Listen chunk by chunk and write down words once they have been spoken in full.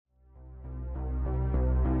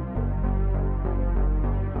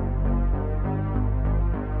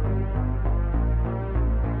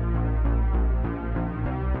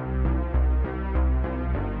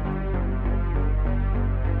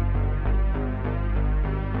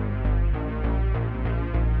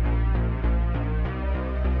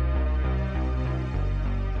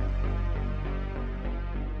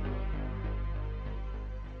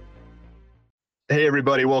Hey,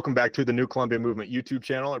 everybody. Welcome back to the New Columbia Movement YouTube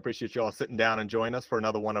channel. I appreciate you all sitting down and joining us for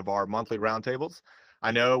another one of our monthly roundtables.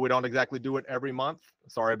 I know we don't exactly do it every month.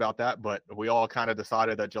 Sorry about that, but we all kind of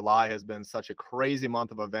decided that July has been such a crazy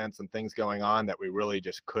month of events and things going on that we really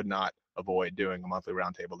just could not avoid doing a monthly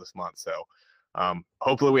roundtable this month. So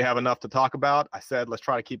hopefully we have enough to talk about. I said let's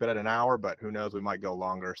try to keep it at an hour, but who knows, we might go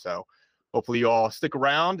longer. So hopefully you all stick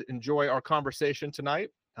around, enjoy our conversation tonight.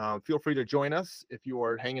 Feel free to join us if you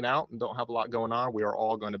are hanging out and don't have a lot going on. We are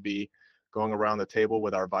all going to be going around the table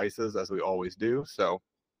with our vices as we always do. So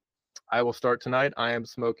I will start tonight. I am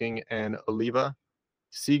smoking an Oliva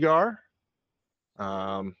cigar.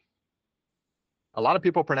 A lot of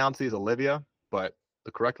people pronounce these Olivia, but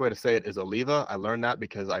the correct way to say it is Oliva. I learned that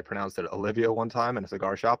because I pronounced it Olivia one time in a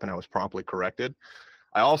cigar shop and I was promptly corrected.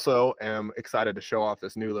 I also am excited to show off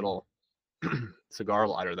this new little cigar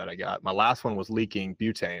lighter that I got. My last one was leaking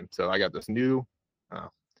butane, so I got this new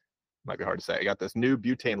might be hard to say. I got this new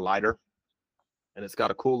butane lighter, and it's got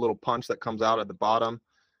a cool little punch that comes out at the bottom,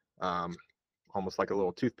 almost like a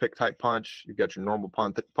little toothpick type punch. You've got your normal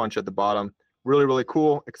punch at the bottom. Really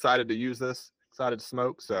cool. Excited to use this, excited to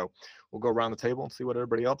smoke. So we'll go around the table and see what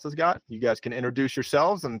everybody else has got. You guys can introduce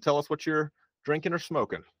yourselves and tell us what you're drinking or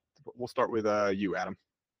smoking. We'll start with you, Adam.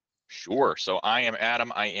 Sure. So I am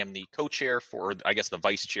Adam. I am the co-chair for, I guess, the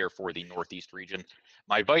vice chair for the Northeast region.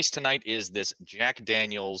 My vice tonight is this Jack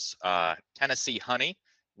Daniel's Tennessee Honey,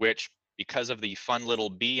 which, because of the fun little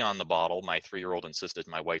bee on the bottle, my 3-year-old insisted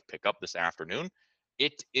my wife pick up this afternoon.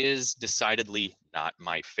 It is decidedly not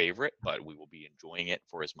my favorite, but we will be enjoying it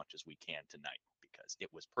for as much as we can tonight because it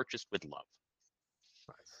was purchased with love.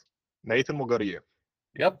 Nice. Nathan, we'll go to you.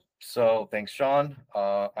 Yep. So thanks, Sean.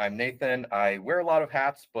 I'm Nathan. I wear a lot of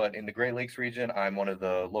hats, but in the Great Lakes region, I'm one of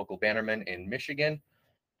the local bannermen in Michigan.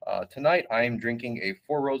 Tonight, I am drinking a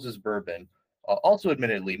Four Roses bourbon. Also,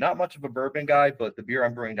 admittedly, not much of a bourbon guy, but the beer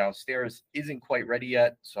I'm brewing downstairs isn't quite ready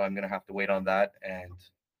yet, so I'm going to have to wait on that and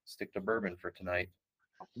stick to bourbon for tonight.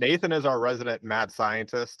 Nathan is our resident mad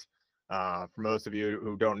scientist. For most of you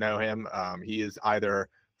who don't know him, he is either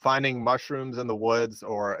finding mushrooms in the woods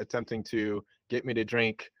or attempting to get me to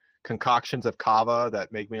drink concoctions of kava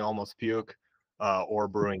that make me almost puke, or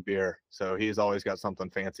brewing beer. So he's always got something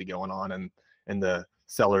fancy going on in the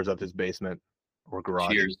cellars of his basement or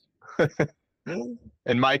garage. Cheers.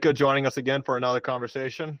 And Micah joining us again for another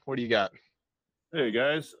conversation. What do you got? Hey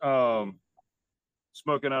guys,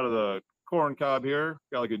 smoking out of the corn cob here.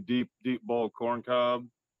 Got like a deep bowl corn cob,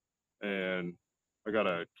 and I got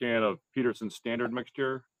a can of Peterson Standard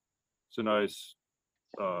mixture. It's a nice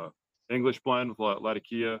English blend with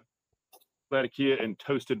Latakia and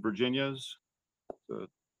toasted Virginias.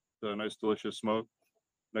 It's a nice, delicious smoke.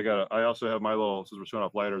 And I also have my little, since we're showing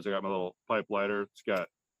off lighters, I got my little pipe lighter. It's got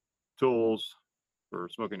tools for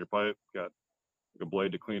smoking your pipe. Got like a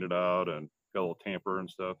blade to clean it out, and got a little tamper and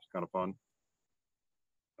stuff. It's kind of fun.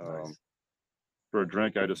 Nice. For a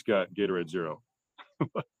drink, I just got Gatorade Zero.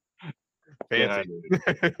 Fancy.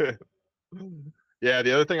 Yeah,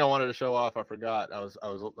 the other thing I wanted to show off, I forgot. I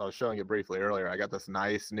was showing it briefly earlier. I got this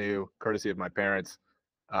nice new, courtesy of my parents,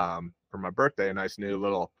 for my birthday, a nice new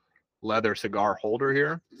little leather cigar holder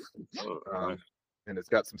here. Nice. And it's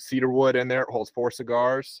got some cedar wood in there. It holds 4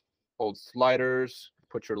 cigars, holds sliders,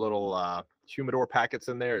 put your little humidor packets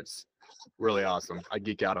in there. It's really awesome. I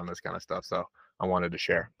geek out on this kind of stuff, so I wanted to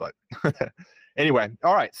share. But anyway,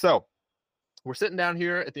 all right. So we're sitting down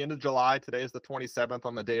here at the end of July. Today is the 27th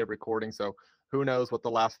on the day of recording. So who knows what the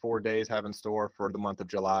last 4 days have in store for the month of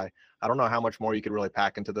July. I don't know how much more you could really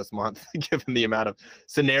pack into this month, given the amount of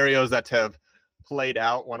scenarios that have played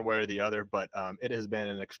out one way or the other. But it has been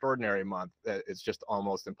an extraordinary month. It's just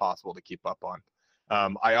almost impossible to keep up on.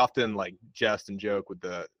 I often like jest and joke with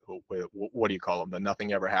what do you call them? The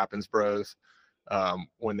nothing ever happens bros.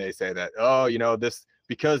 When they say that, oh, you know,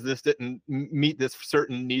 because this didn't meet this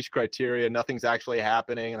certain niche criteria, nothing's actually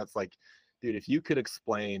happening. And it's like, dude, if you could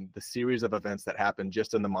explain the series of events that happened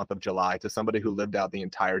just in the month of July to somebody who lived out the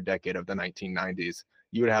entire decade of the 1990s,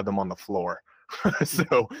 you would have them on the floor.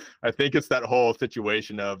 So I think it's that whole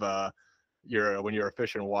situation of when you're a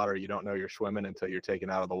fish in water, you don't know you're swimming until you're taken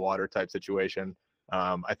out of the water type situation.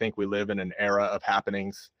 I think we live in an era of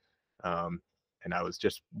happenings. And I was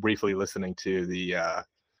just briefly listening to the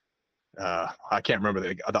I can't remember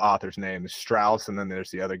the author's name, Strauss, and then there's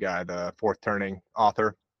the other guy, the Fourth Turning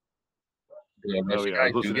author. Yeah,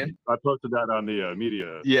 I posted that on the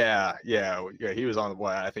media. Yeah. He was on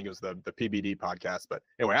I think it was the PBD podcast. But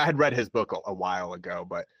anyway, I had read his book a while ago,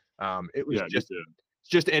 but it was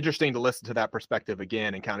just interesting to listen to that perspective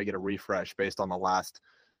again and kind of get a refresh based on the last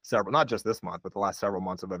several, not just this month, but the last several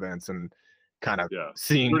months of events. And kind of Yeah,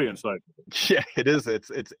 seeing. pretty insightful. Yeah, it is.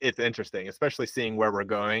 It's interesting, especially seeing where we're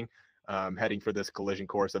going, heading for this collision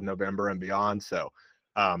course of November and beyond. So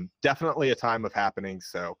definitely a time of happenings.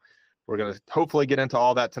 So we're going to hopefully get into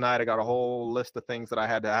all that tonight. I got a whole list of things that I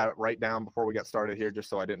had to write down before we got started here, just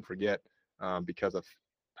so I didn't forget, because of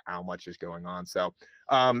how much is going on. So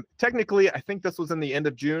technically, I think this was in the end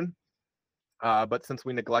of June. But since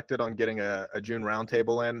we neglected on getting a June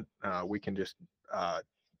roundtable in, we can just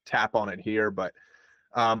tap on it here. But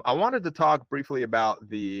I wanted to talk briefly about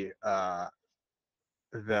the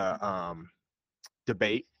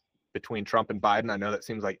debate between Trump and Biden. I know that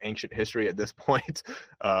seems like ancient history at this point.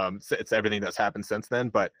 It's everything that's happened since then.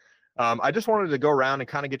 But I just wanted to go around and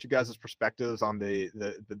kind of get you guys' perspectives on the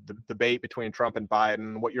debate between Trump and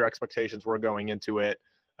Biden, what your expectations were going into it,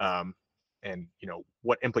 and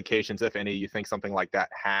what implications, if any, you think something like that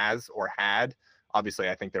has or had. Obviously,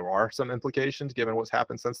 I think there are some implications given what's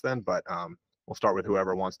happened since then. But we'll start with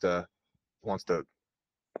whoever wants to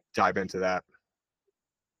dive into that.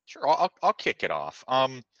 Sure, I'll kick it off.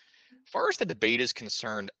 As far as the debate is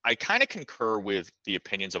concerned, I kind of concur with the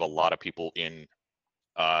opinions of a lot of people in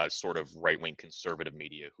sort of right-wing conservative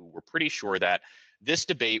media who were pretty sure that this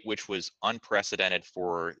debate, which was unprecedented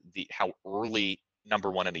for how early,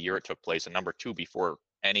 number one, in the year it took place, and number two, before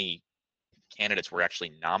any candidates were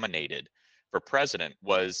actually nominated for president,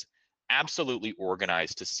 was absolutely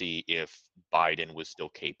organized to see if Biden was still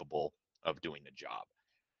capable of doing the job.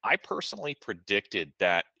 I personally predicted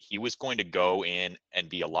that he was going to go in and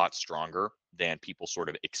be a lot stronger than people sort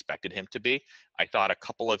of expected him to be. I thought a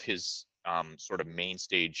couple of his sort of main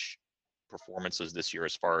stage performances this year,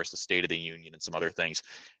 as far as the State of the Union and some other things,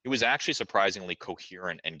 he was actually surprisingly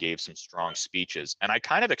coherent and gave some strong speeches. And I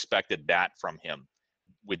kind of expected that from him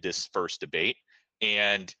with this first debate.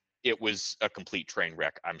 And it was a complete train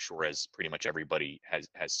wreck, I'm sure, as pretty much everybody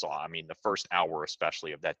has saw. I mean, the first hour,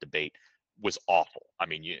 especially, of that debate was awful. I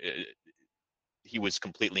mean, he was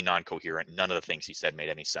completely non-coherent. None of the things he said made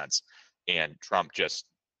any sense. And Trump just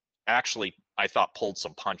actually, I thought, pulled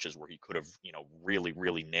some punches where he could have, really,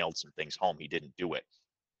 really nailed some things home. He didn't do it.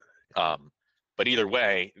 But either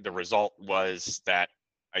way, the result was that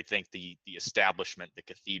I think the establishment, the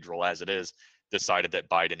cathedral as it is, decided that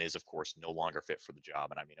Biden is, of course, no longer fit for the job.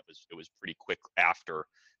 And I mean, it was pretty quick after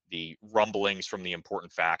the rumblings from the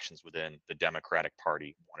important factions within the Democratic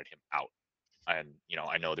Party wanted him out. And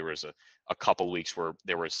I know there was a couple weeks where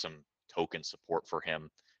there was some token support for him,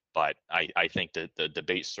 but I think that the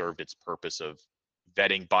debate served its purpose of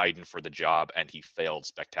vetting Biden for the job, and he failed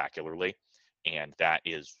spectacularly. And that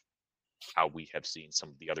is how we have seen some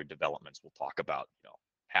of the other developments we'll talk about,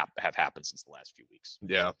 have happened since the last few weeks.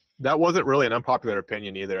 Yeah, that wasn't really an unpopular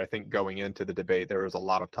opinion either. I think going into the debate, there was a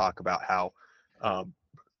lot of talk about how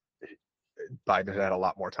Biden had a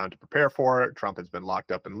lot more time to prepare for it. Trump has been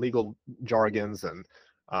locked up in legal jargons, and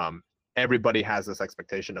everybody has this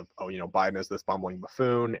expectation of, Biden is this bumbling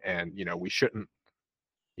buffoon, and we shouldn't,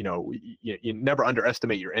 you never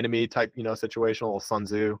underestimate your enemy type, situational Sun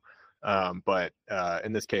Tzu. But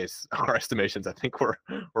in this case, our estimations, I think, were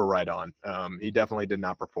right on. He definitely did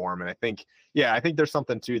not perform, and I think there's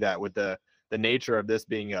something to that with the nature of this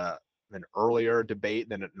being an earlier debate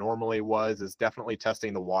than it normally was, is definitely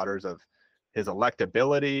testing the waters of his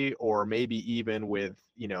electability, or maybe even with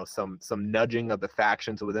some nudging of the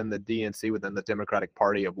factions within the DNC, within the Democratic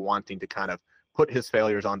Party, of wanting to kind of put his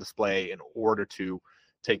failures on display in order to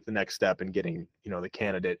take the next step in getting the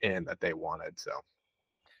candidate in that they wanted. So,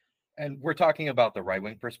 and we're talking about the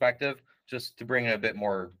right-wing perspective, just to bring a bit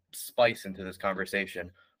more spice into this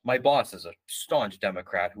conversation. My boss is a staunch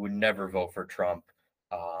Democrat who would never vote for Trump.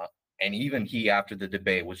 And even he, after the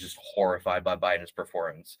debate, was just horrified by Biden's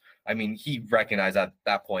performance. I mean, he recognized at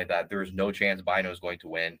that point that there was no chance Biden was going to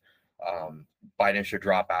win. Biden should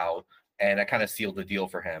drop out. And that kind of sealed the deal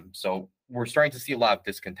for him. So we're starting to see a lot of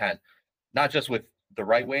discontent, not just with the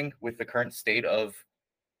right wing, with the current state of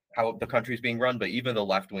how the country is being run, but even the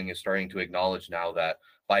left wing is starting to acknowledge now that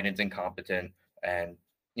Biden's incompetent. And,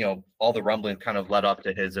 all the rumbling kind of led up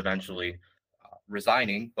to his eventually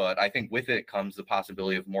resigning. But I think with it comes the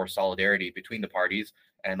possibility of more solidarity between the parties,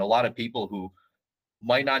 and a lot of people who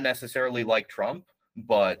might not necessarily like Trump,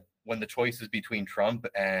 but when the choice is between Trump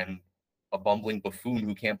and a bumbling buffoon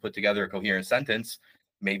who can't put together a coherent sentence,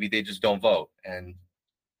 maybe they just don't vote. And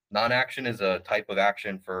non-action is a type of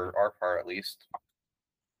action for our part, at least.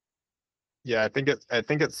 Yeah, I think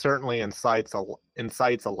it certainly incites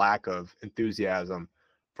a lack of enthusiasm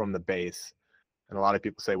from the base. And a lot of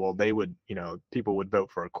people say, well, they would, people would vote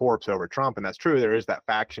for a corpse over Trump. And that's true. There is that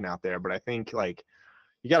faction out there. But I think,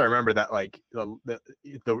 you got to remember that,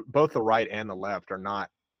 both the right and the left are not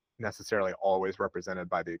necessarily always represented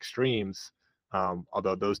by the extremes,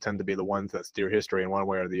 although those tend to be the ones that steer history in one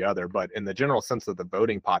way or the other. But in the general sense of the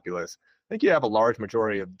voting populace, I think you have a large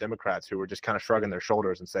majority of Democrats who are just kind of shrugging their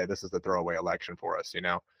shoulders and say, this is the throwaway election for us.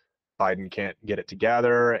 Biden can't get it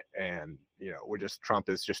together, and Trump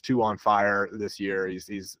is just too on fire this year.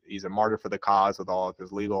 He's a martyr for the cause with all of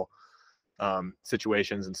his legal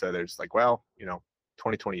situations, and so they're just like, well,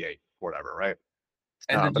 2028, whatever, right?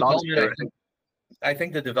 And the but honestly, development, I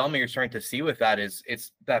think the development you're starting to see with that is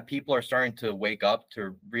it's that people are starting to wake up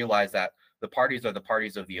to realize that the parties are the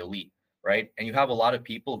parties of the elite, right? And you have a lot of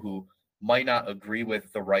people who might not agree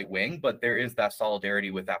with the right wing, but there is that solidarity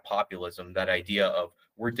with that populism, that idea of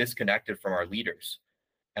we're disconnected from our leaders.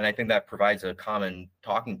 And I think that provides a common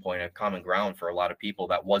talking point, a common ground for a lot of people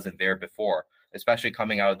that wasn't there before, especially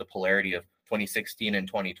coming out of the polarity of 2016 and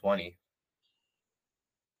 2020.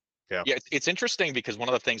 Yeah, it's interesting because one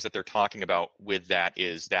of the things that they're talking about with that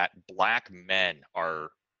is that black men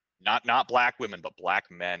are not black women, but black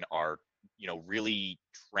men are, really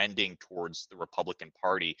trending towards the Republican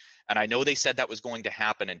Party. And I know they said that was going to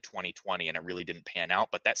happen in 2020 and it really didn't pan out,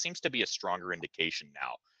 but that seems to be a stronger indication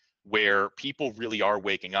now where people really are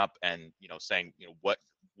waking up and, saying,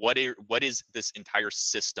 what is this entire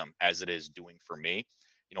system as it is doing for me?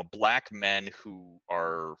 Black men who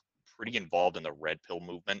are pretty involved in the red pill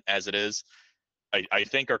movement as it is, I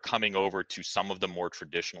think are coming over to some of the more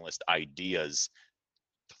traditionalist ideas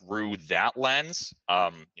through that lens.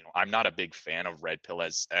 I'm not a big fan of red pill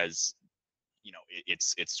as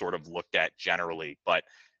it's sort of looked at generally, but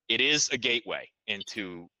it is a gateway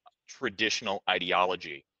into traditional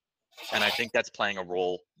ideology. And I think that's playing a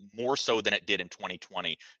role more so than it did in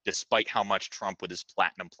 2020, despite how much Trump with his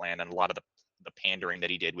platinum plan and a lot of the pandering that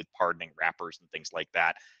he did with pardoning rappers and things like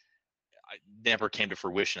that never came to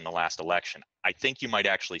fruition in the last election. I think you might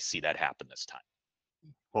actually see that happen this time.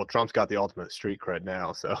 Well, Trump's got the ultimate street cred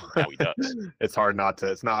now, so Now he does.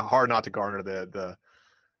 It's not hard not to garner the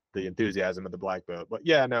enthusiasm of the black vote. But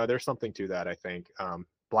yeah, no, there's something to that. I think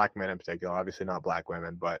black men in particular, obviously not black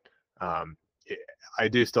women, but I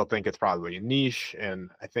do still think it's probably a niche. And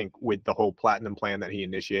I think with the whole platinum plan that he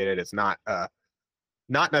initiated, it's not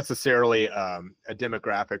necessarily a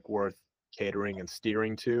demographic worth catering and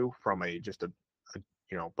steering to from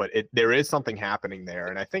but there is something happening there.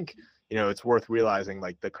 And I think, it's worth realizing,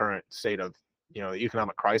 like, the current state of, the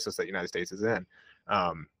economic crisis that the United States is in,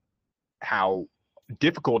 how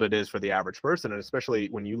difficult it is for the average person. And especially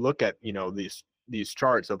when you look at, these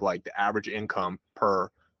charts of like the average income per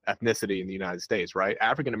ethnicity in the United States, right?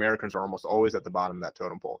 African Americans are almost always at the bottom of that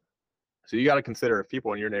totem pole. So you got to consider, if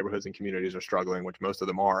people in your neighborhoods and communities are struggling, which most of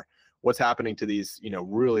them are, what's happening to these,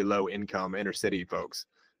 really low income inner city folks.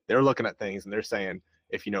 They're looking at things and they're saying,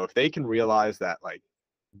 if they can realize that, like,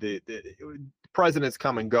 the presidents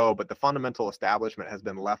come and go, but the fundamental establishment has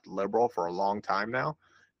been left liberal for a long time now,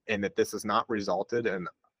 and that this has not resulted in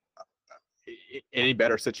any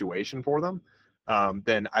better situation for them,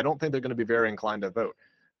 then I don't think they're going to be very inclined to vote.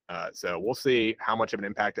 So we'll see how much of an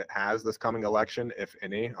impact it has this coming election, if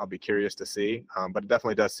any. I'll be curious to see. But it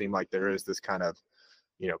definitely does seem like there is this kind of,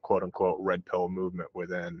 quote unquote, red pill movement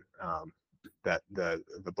within that the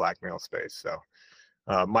black male space. So,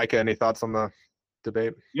 Micah, any thoughts on the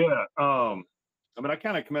debate? Yeah. I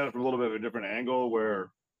kind of come at it from a little bit of a different angle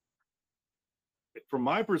where, from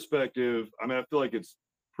my perspective, I feel like it's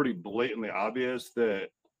pretty blatantly obvious that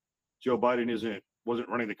Joe Biden wasn't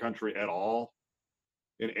running the country at all.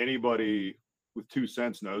 And anybody with 2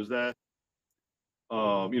 cents knows that.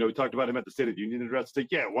 We talked about him at the State of the Union address. It's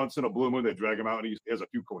like, yeah, once in a blue moon, they drag him out and he has a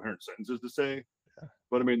few coherent sentences to say. Yeah.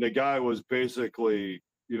 But the guy was basically,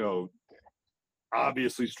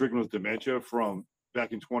 obviously stricken with dementia from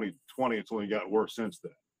back in 2020. It's only gotten worse since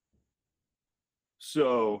then.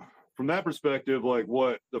 So from that perspective, like,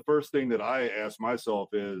 the first thing that I ask myself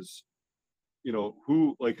is,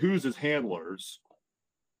 who's his handlers?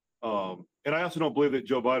 And I also don't believe that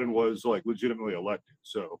Joe Biden was like legitimately elected.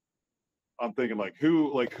 So I'm thinking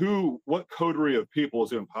what coterie of people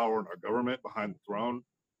is in power in our government behind the throne,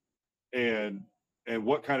 and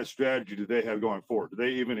what kind of strategy do they have going forward? Do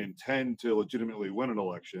they even intend to legitimately win an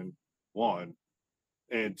election? One,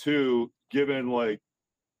 and two, given like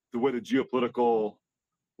the way the geopolitical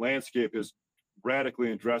landscape has radically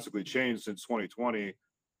and drastically changed since 2020,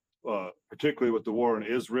 particularly with the war in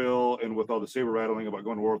Israel and with all the saber rattling about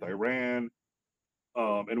going to war with Iran,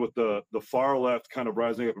 and with the far left kind of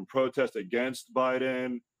rising up in protest against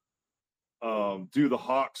Biden. Do the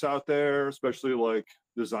hawks out there, especially like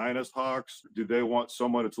the Zionist hawks, do they want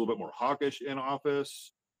someone that's a little bit more hawkish in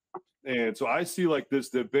office? And so I see like this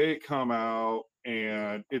debate come out,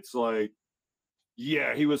 and it's like,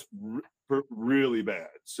 Yeah, he was really bad.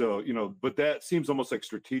 So, you know, but that seems almost like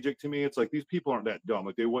strategic to me. It's like these people aren't that dumb.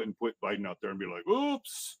 Like they wouldn't put Biden out there and be like,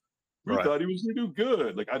 oops, we Right. thought he was going to do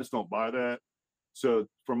good. Like I just don't buy that. So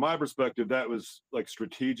from my perspective, that was like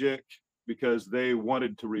strategic because they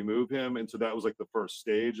wanted to remove him. And so that was like the first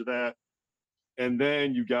stage of that. And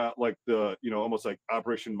then you got like the, you know, almost like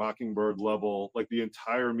Operation Mockingbird level, like the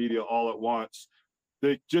entire media all at once.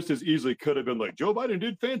 They just as easily could have been like, Joe Biden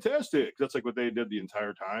did fantastic. That's like what they did the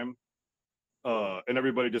entire time. And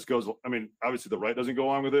everybody just goes, I mean, obviously the right doesn't go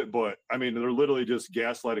along with it, but I mean, they're literally just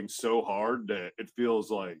gaslighting so hard that it feels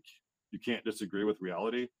like you can't disagree with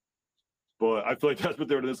reality. But I feel like that's what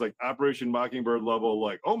they're doing, this like Operation Mockingbird level,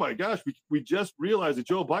 like, oh my gosh, we just realized that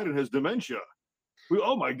Joe Biden has dementia.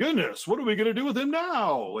 Oh my goodness, what are we going to do with him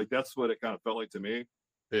now? Like, that's what it kind of felt like to me.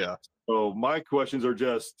 Yeah. So my questions are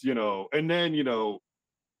just, you know, and then,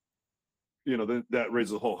 that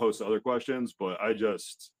raises a whole host of other questions, but I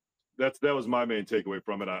just, that was my main takeaway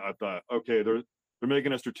from it. I thought, okay, they're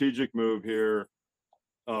making a strategic move here.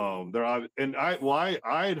 I'd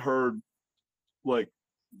heard like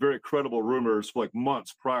very credible rumors for like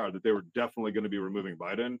months prior that they were definitely going to be removing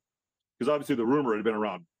Biden, because obviously the rumor had been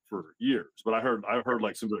around for years. But I heard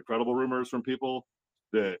like some very credible rumors from people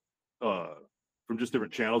that from just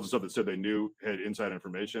different channels and stuff that said they knew, had inside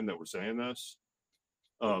information that were saying this.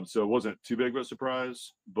 So it wasn't too big of a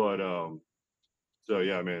surprise. But so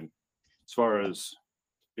yeah, I mean, as far as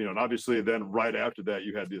and obviously then right after that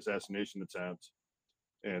you had the assassination attempt,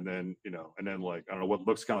 and then like I don't know what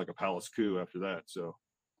looks kind of like a palace coup after that. So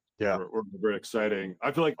Yeah. we're very exciting.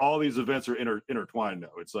 I feel like all these events are intertwined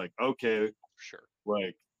though. It's like, okay, Sure.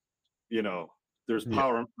 like there's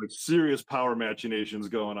power, like serious power machinations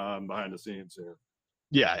going on behind the scenes here.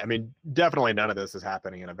 Yeah, I mean, definitely none of this is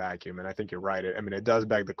happening in a vacuum, and I think you're right. I mean, it does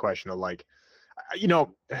beg the question of like,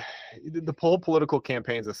 the whole political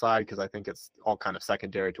campaigns aside, because I think it's all kind of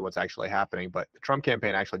secondary to what's actually happening. But the Trump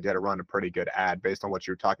campaign actually did run a pretty good ad based on what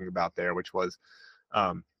you were talking about there, which was,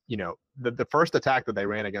 the first attack that they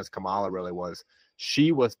ran against Kamala really was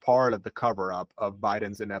she was part of the cover up of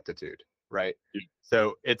Biden's ineptitude, right? Yeah.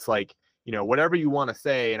 So it's like, whatever you want to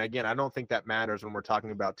say, and again, I don't think that matters when we're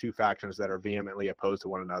talking about two factions that are vehemently opposed to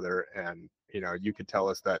one another. And you could tell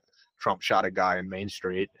us that Trump shot a guy in Main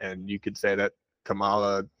Street, and you could say that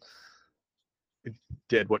Kamala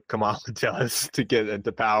did what Kamala does to get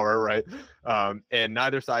into power, right? And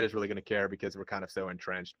neither side is really going to care because we're kind of so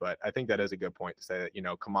entrenched. But I think that is a good point to say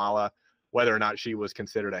that, Kamala, whether or not she was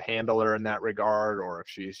considered a handler in that regard, or if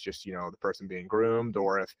she's just, the person being groomed,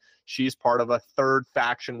 or if she's part of a third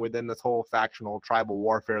faction within this whole factional tribal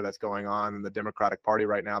warfare that's going on in the Democratic Party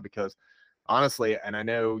right now. Because honestly, and I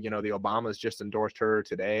know, the Obamas just endorsed her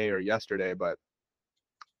today or yesterday, but,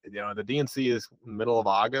 the DNC is middle of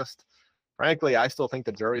August. Frankly, I still think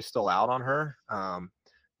the jury's still out on her.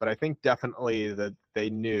 But I think definitely that they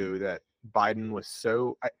knew that Biden was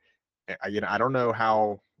so, I don't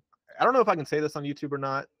know if I can say this on YouTube or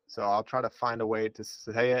not, so I'll try to find a way to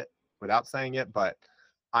say it without saying it, but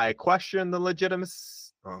I question the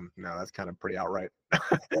legitimacy. No, that's kind of pretty outright.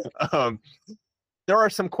 There are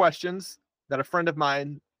some questions that a friend of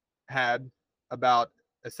mine had about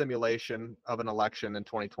a simulation of an election in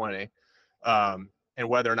 2020, and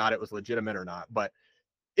whether or not it was legitimate or not. But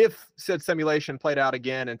if said simulation played out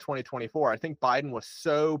again in 2024, I think Biden was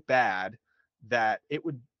so bad that it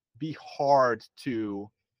would be hard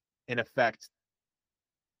to, in effect,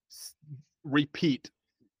 repeat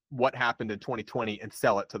what happened in 2020 and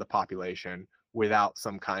sell it to the population without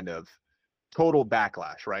some kind of total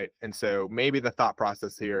backlash, right? And so maybe the thought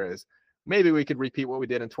process here is maybe we could repeat what we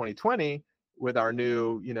did in 2020 with our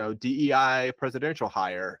new, DEI presidential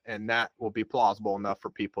hire, and that will be plausible enough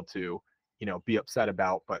for people to, be upset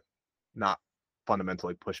about, but not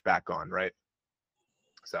fundamentally push back on, right?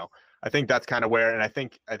 So I think that's kind of where, and I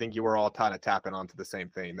think you were all kind of tapping onto the same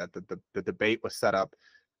thing, that the debate was set up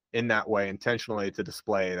in that way intentionally to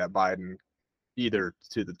display that Biden, either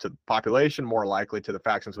to the population, more likely to the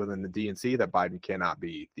factions within the DNC, that Biden cannot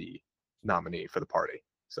be the nominee for the party.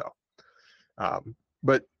 So,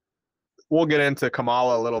 but we'll get into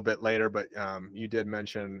Kamala a little bit later, but you did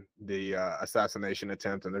mention the assassination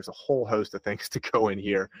attempt, and there's a whole host of things to go in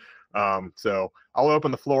here. So I'll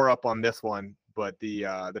open the floor up on this one. But the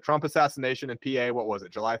Trump assassination in PA, what was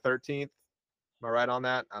it, July 13th? Am I right on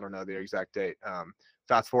that? I don't know the exact date.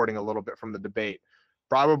 Fast forwarding a little bit from the debate,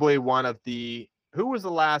 probably one of the who was the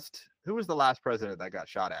last president that got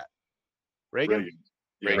shot at? Reagan.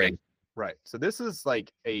 Reagan. Right. So this is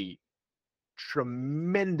like a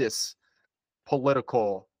tremendous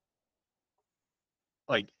political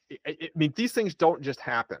like, I mean, these things don't just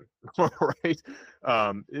happen, right?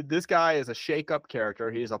 This guy is a shake-up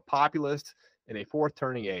character. He's a populist in a fourth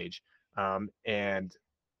turning age. And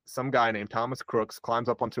some guy named Thomas Crooks climbs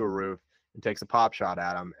up onto a roof and takes a pop shot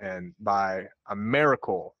at him, and by a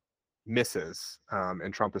miracle misses.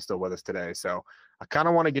 And Trump is still with us today. So I kind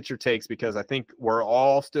of want to get your takes, because I think we're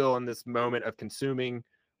all still in this moment of consuming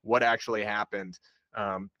what actually happened.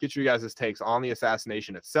 Get you guys' takes on the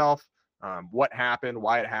assassination itself, what happened,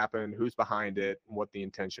 why it happened, who's behind it, and what the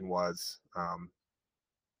intention was.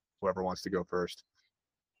 Whoever wants to go first.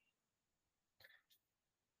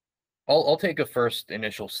 I'll take a first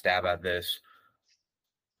initial stab at this,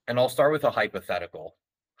 and I'll start with a hypothetical.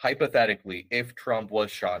 Hypothetically, if Trump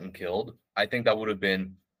was shot and killed, I think that would have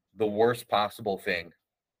been the worst possible thing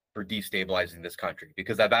for destabilizing this country,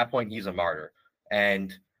 because at that point he's a martyr.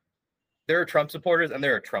 And there are Trump supporters and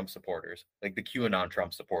there are Trump supporters, like the QAnon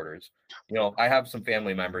Trump supporters. You know, I have some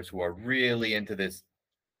family members who are really into this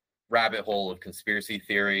rabbit hole of conspiracy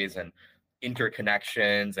theories and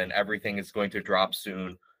interconnections, and everything is going to drop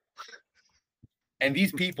soon. And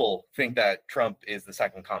these people think that Trump is the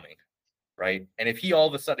second coming, right? And if he all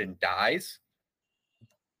of a sudden dies,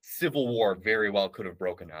 civil war very well could have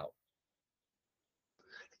broken out.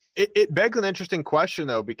 It begs an interesting question,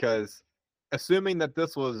 though, because assuming that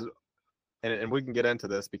this was, and we can get into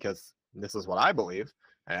this because this is what I believe,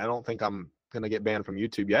 and I don't think I'm going to get banned from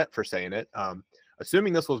YouTube yet for saying it.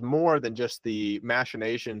 Assuming this was more than just the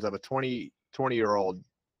machinations of a 20-year-old,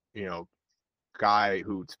 you know, guy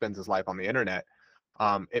who spends his life on the internet,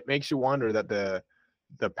 it makes you wonder that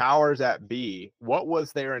the powers that be, what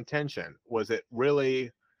was their intention? Was it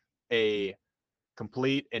really a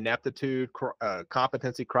complete ineptitude,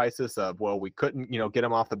 competency crisis of, well, we couldn't, get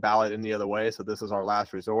him off the ballot any other way, so this is our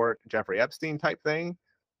last resort, Jeffrey Epstein type thing?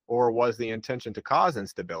 Or was the intention to cause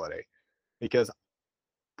instability? Because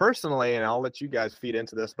personally, and I'll let you guys feed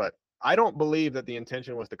into this, but I don't believe that the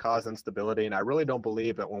intention was to cause instability, and I really don't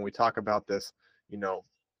believe that when we talk about this,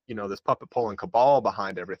 this puppet pulling cabal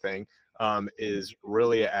behind everything, is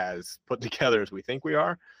really as put together as we think we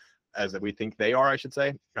are. As we think they are, I should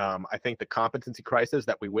say. I think the competency crisis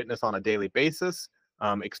that we witness on a daily basis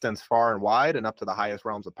extends far and wide and up to the highest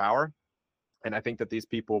realms of power. And I think that these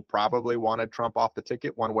people probably wanted Trump off the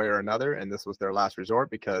ticket one way or another, and this was their last resort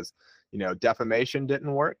because, defamation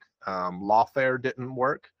didn't work, lawfare didn't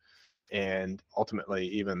work, and ultimately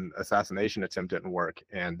even assassination attempt didn't work.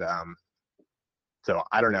 And so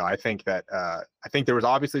I don't know. I think that I think there was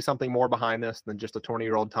obviously something more behind this than just a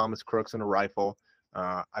 20-year-old Thomas Crooks and a rifle.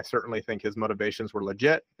 I certainly think his motivations were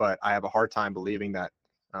legit, but I have a hard time believing that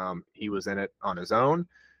he was in it on his own.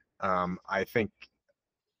 I think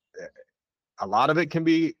a lot of it can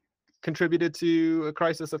be contributed to a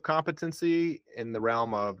crisis of competency in the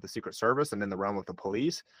realm of the Secret Service and in the realm of the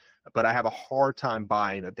police, but I have a hard time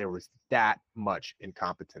buying that there was that much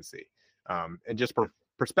incompetency. And just for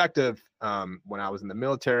perspective, when I was in the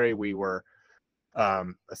military, we were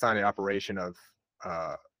assigned the operation of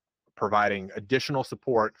providing additional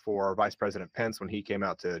support for Vice President Pence when he came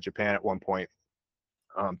out to Japan at one point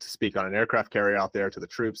to speak on an aircraft carrier out there to the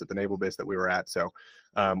troops at the naval base that we were at. So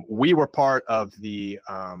we were part of the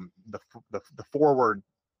forward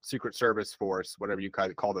Secret Service force, whatever you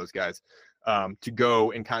call those guys, to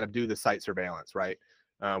go and kind of do the site surveillance, right?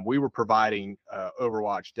 We were providing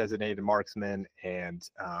Overwatch, designated marksmen, and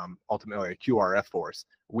ultimately a QRF force.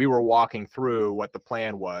 We were walking through what the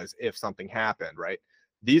plan was if something happened, right?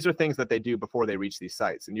 These are things that they do before they reach these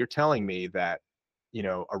sites. And you're telling me that,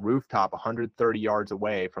 a rooftop 130 yards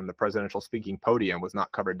away from the presidential speaking podium was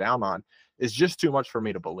not covered down on is just too much for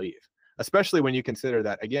me to believe, especially when you consider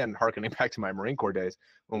that, again, harkening back to my Marine Corps days,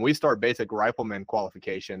 when we start basic rifleman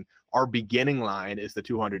qualification, our beginning line is the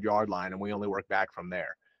 200-yard line, and we only work back from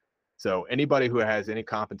there. So anybody who has any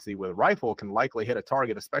competency with a rifle can likely hit a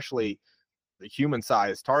target, especially the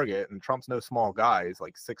human-sized target, and Trump's no small guy. He's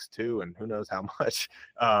like 6'2", and who knows how much,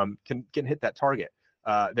 can hit that target.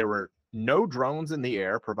 There were no drones in the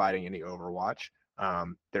air providing any overwatch.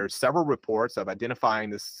 There's several reports of identifying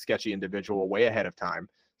this sketchy individual way ahead of time.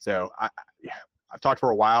 So I've talked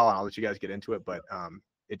for a while, and I'll let you guys get into it, but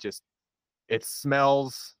it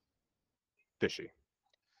smells fishy.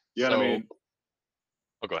 Yeah, So, I mean,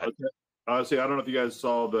 go ahead. Honestly, I don't know if you guys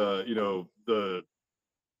saw the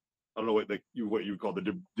I don't know what you would call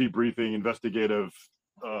the debriefing, investigative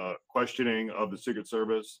questioning of the Secret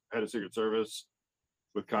Service, head of Secret Service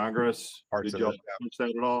with Congress. Did y'all watch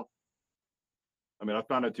that at all? I mean, I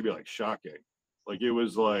found it to be like shocking. Like, it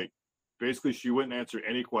was like basically she wouldn't answer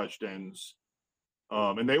any questions,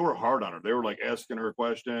 and they were hard on her. They were like asking her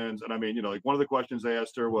questions, and I mean, like one of the questions they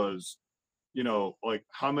asked her was, you know, like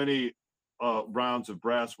how many rounds of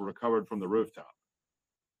brass were recovered from the rooftop?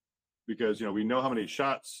 Because, you know, we know how many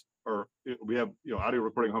shots, or we have, you know, audio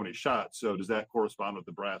recording how many shots. So does that correspond with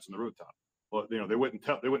the brass in the rooftop? Well, you know, they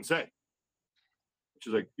wouldn't say.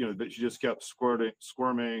 She's like, you know, that she just kept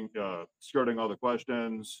squirming, skirting all the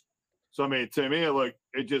questions. So I mean, to me, like,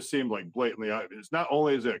 it just seemed like blatantly obvious. It's not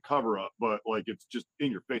only is it a cover up, but like it's just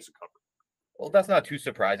in your face a cover. Well, that's not too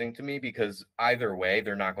surprising to me, because either way,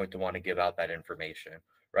 they're not going to want to give out that information,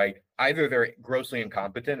 right? Either they're grossly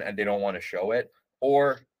incompetent and they don't want to show it,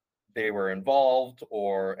 or they were involved,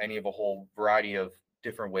 or any of a whole variety of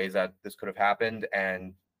different ways that this could have happened.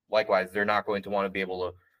 And likewise, they're not going to want to be able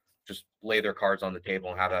to just lay their cards on the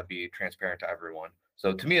table and have that be transparent to everyone.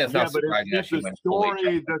 So to me, that's not surprising that she went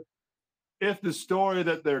fully. If the story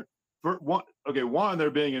that they're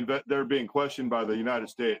they're being questioned by the United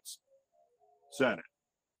States Senate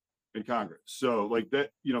and Congress. So like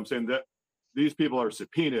that, you know what I'm saying, that these people are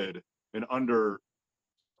subpoenaed and under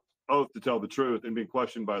oath to tell the truth and being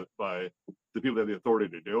questioned by the people that have the authority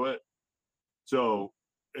to do it. So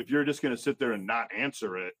if you're just going to sit there and not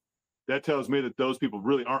answer it, that tells me that those people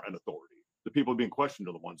really aren't an authority. The people being questioned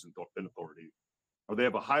are the ones in authority, or they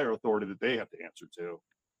have a higher authority that they have to answer to,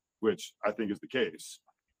 which I think is the case.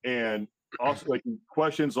 And also, like,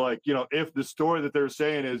 questions like, you know, if the story that they're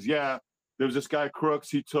saying is, yeah, there was this guy Crooks,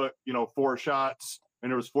 he took, you know, 4 shots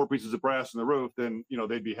and there was 4 pieces of brass in the roof, then, you know,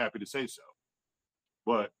 they'd be happy to say so.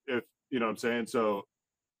 But if, you know what I'm saying, so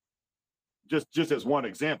just as one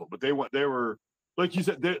example, but they were, like you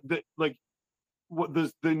said, they like, what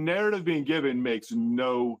the narrative being given makes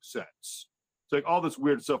no sense. It's like all this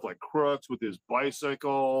weird stuff, like Crooks with his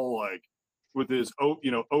bicycle, like with his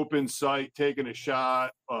open sight taking a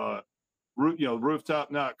shot,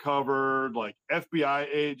 rooftop not covered, like FBI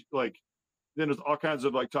age, like then there's all kinds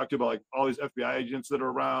of like talked about like all these FBI agents that are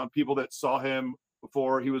around, people that saw him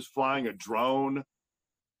before he was flying a drone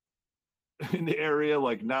in the area,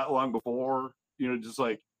 like not long before, you know, just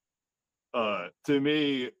like to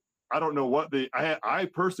me, I don't know what I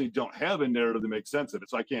personally don't have a narrative that makes sense of it,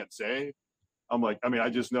 so I can't say. I'm like, I mean, I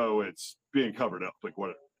just know it's being covered up, like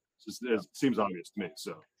what it seems obvious to me.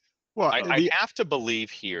 So, well, I have to believe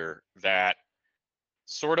here that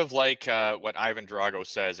sort of like what Ivan Drago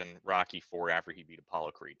says in Rocky IV after he beat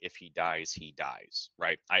Apollo Creed, if he dies, he dies,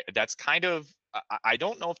 right? That's kind of, I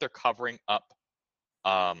don't know if they're covering up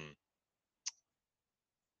oh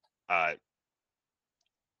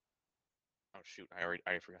shoot,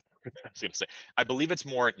 I forgot what I was gonna say. I believe it's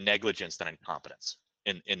more negligence than incompetence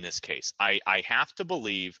in this case. I have to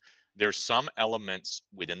believe there's some elements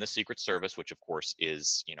within the Secret Service, which of course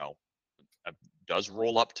is, you know, does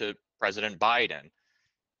roll up to President Biden,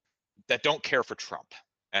 that don't care for Trump.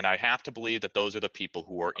 And I have to believe that those are the people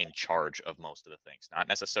who are in charge of most of the things, not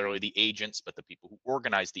necessarily the agents, but the people who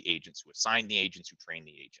organize the agents, who assign the agents, who train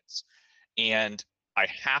the agents. And I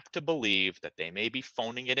have to believe that they may be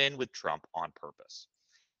phoning it in with Trump on purpose.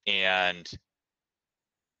 And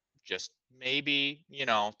just maybe, you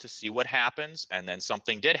know, to see what happens. And then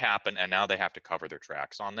something did happen, and now they have to cover their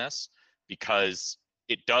tracks on this, because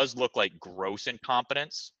it does look like gross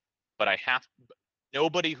incompetence. But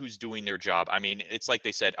nobody who's doing their job, I mean, it's like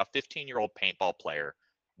they said, a 15-year-old paintball player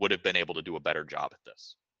would have been able to do a better job at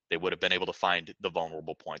this. They would have been able to find the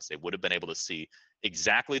vulnerable points. They would have been able to see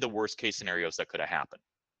exactly the worst case scenarios that could have happened.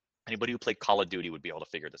 Anybody who played Call of Duty would be able to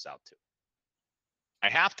figure this out too. I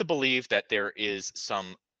have to believe that there is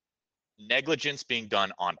some negligence being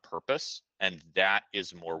done on purpose, and that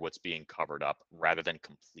is more what's being covered up rather than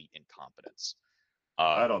complete incompetence.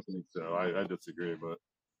 I don't think so. I disagree, but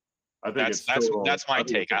I think that's my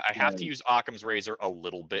take. I have to use Occam's razor a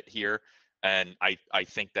little bit here. And I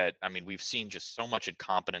think that, I mean, we've seen just so much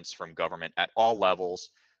incompetence from government at all levels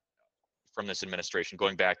from this administration,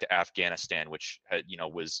 going back to Afghanistan, which, you know,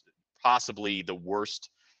 was possibly the worst,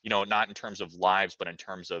 you know, not in terms of lives, but in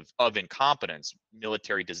terms of incompetence,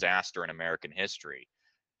 military disaster in American history.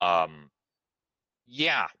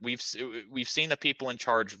 Yeah, we've seen the people in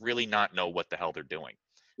charge really not know what the hell they're doing.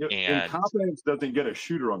 Yeah, and incompetence doesn't get a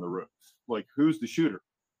shooter on the roof. Like, who's the shooter?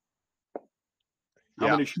 How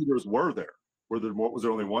many shooters were there? Was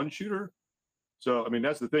there only one shooter? So, I mean,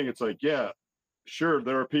 that's the thing. It's like, yeah, sure,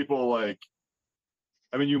 there are people like,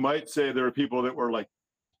 I mean, you might say there are people that were like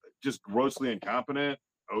just grossly incompetent.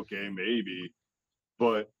 Okay, maybe.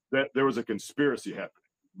 But that there was a conspiracy happening.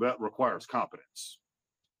 That requires competence.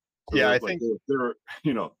 So yeah, I like, think there,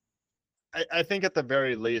 you know, I think at the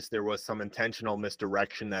very least there was some intentional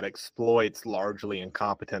misdirection that exploits largely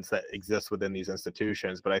incompetence that exists within these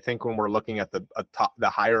institutions. But I think when we're looking at the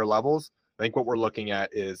higher levels, I think what we're looking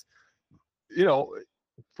at is, you know,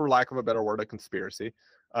 for lack of a better word, a conspiracy.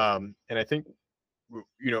 And I think,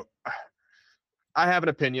 you know, I have an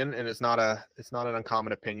opinion, and it's not an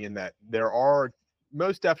uncommon opinion, that there are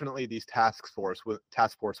most definitely these task force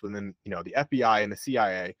within, you know, the FBI and the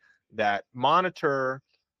CIA that monitor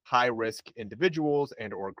high risk individuals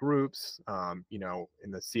and or groups. You know,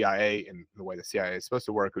 in the CIA, and the way the CIA is supposed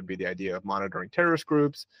to work would be the idea of monitoring terrorist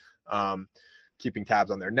groups, keeping tabs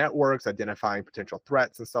on their networks, identifying potential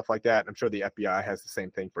threats and stuff like that. And I'm sure the FBI has the same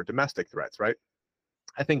thing for domestic threats, right?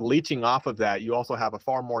 I think leeching off of that, you also have a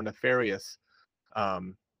far more nefarious,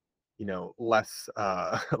 you know, less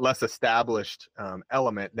less established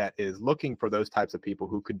element that is looking for those types of people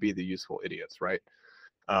who could be the useful idiots, right?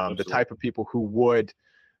 The type of people who would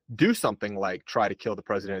do something like try to kill the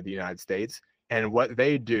president of the United States. And what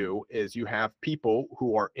they do is you have people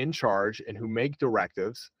who are in charge and who make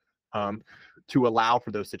directives to allow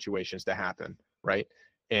for those situations to happen, right?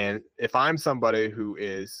 And if I'm somebody who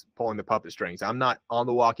is pulling the puppet strings, I'm not on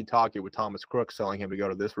the walkie-talkie with Thomas Crooks telling him to go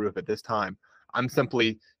to this roof at this time. I'm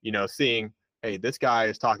simply, you know, seeing, hey, this guy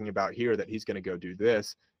is talking about here that he's going to go do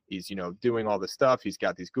this. He's, you know, doing all this stuff. He's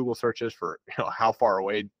got these Google searches for, you know, how far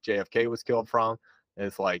away JFK was killed from. And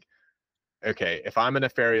it's like, okay, if I'm a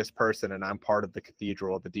nefarious person and I'm part of the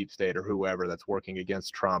cathedral of the deep state or whoever that's working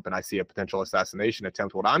against Trump, and I see a potential assassination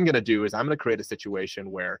attempt, what I'm going to do is I'm going to create a situation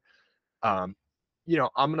where, you know,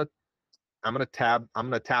 I'm going to tap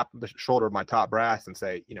the shoulder of my top brass and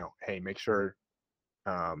say, you know, hey, make sure,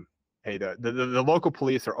 hey, the local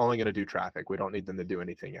police are only going to do traffic. We don't need them to do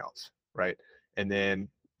anything else, right? And then,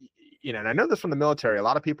 you know, and I know this from the military, a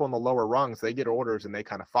lot of people in the lower rungs, they get orders and they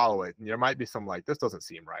kind of follow it. And there might be some like, this doesn't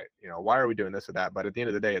seem right. You know, why are we doing this or that? But at the end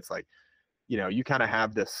of the day, it's like, you know, you kind of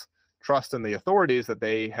have this trust in the authorities that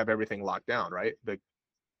they have everything locked down, right? The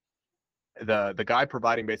guy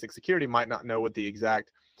providing basic security might not know what the exact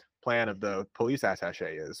plan of the police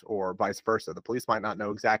attaché is, or vice versa. The police might not know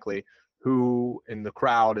exactly who in the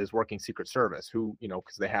crowd is working Secret Service, who, you know,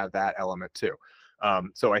 because they have that element too.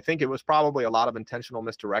 So I think it was probably a lot of intentional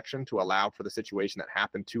misdirection to allow for the situation that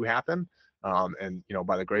happened to happen. And, you know,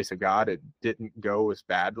 by the grace of God, it didn't go as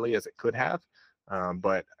badly as it could have.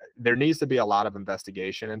 But there needs to be a lot of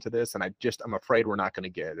investigation into this. And I'm afraid we're not going to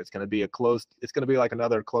get it. It's going to be it's going to be like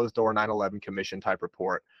another closed door 9/11 commission type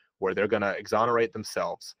report where they're going to exonerate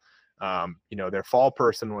themselves. You know, their fall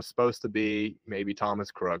person was supposed to be maybe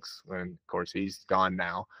Thomas Crooks, and of course he's gone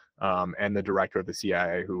now, and the director of the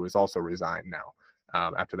CIA, who is also resigned now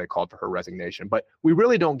after they called for her resignation. But we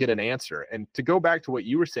really don't get an answer. And to go back to what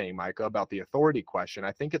you were saying, Micah, about the authority question,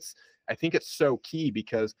 I think it's so key,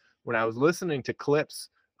 because when I was listening to clips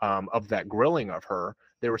of that grilling of her,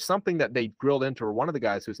 there was something that they grilled into her. One of the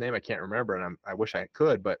guys whose name I can't remember, and I wish I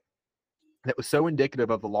could, but that was so indicative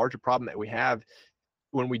of the larger problem that we have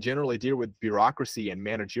when we generally deal with bureaucracy and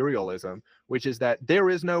managerialism, which is that there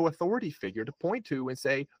is no authority figure to point to and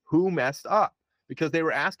say who messed up, because they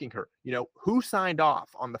were asking her, you know, who signed off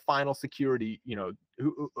on the final security, you know,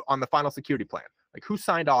 on the final security plan, like who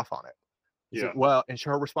signed off on it? Yeah. Well, and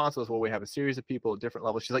her response was, well, we have a series of people at different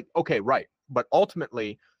levels. She's like, okay, right. But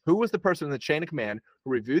ultimately, who was the person in the chain of command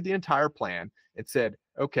who reviewed the entire plan and said,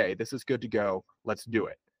 okay, this is good to go, let's do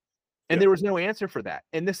it? And there was no answer for that.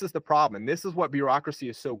 And this is the problem. And this is what bureaucracy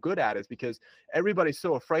is so good at, is because everybody's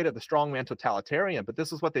so afraid of the strongman totalitarian. But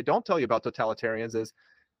this is what they don't tell you about totalitarians is,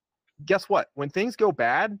 guess what? When things go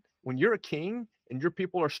bad, when you're a king and your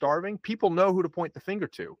people are starving, people know who to point the finger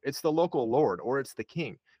to. It's the local lord or it's the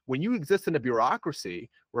king. When you exist in a bureaucracy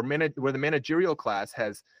where the managerial class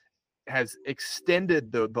has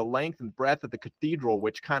extended the length and breadth of the cathedral,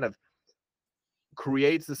 which kind of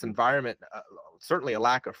creates this environment, certainly a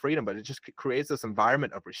lack of freedom, but it just creates this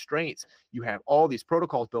environment of restraints. You have all these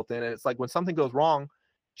protocols built in, and it's like when something goes wrong,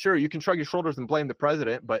 sure, you can shrug your shoulders and blame the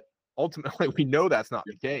president, but ultimately we know that's not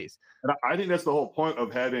the case. And I think that's the whole point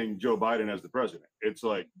of having Joe Biden as the president. It's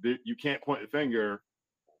like you can't point the finger.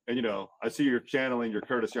 And, you know, I see you're channeling your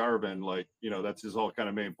Curtis Yarvin, like, you know, that's his whole kind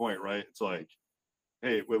of main point, right? It's like,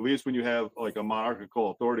 hey, at least when you have like a monarchical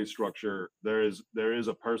authority structure, there is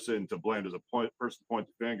a person to blame. There's a person to point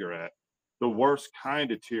the finger at. The worst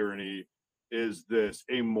kind of tyranny is this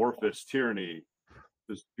amorphous tyranny,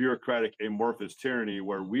 this bureaucratic amorphous tyranny,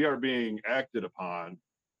 where we are being acted upon,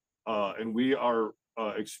 and we are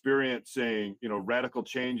experiencing, you know, radical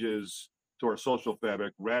changes to our social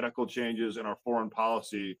fabric, radical changes in our foreign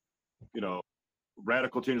policy, you know,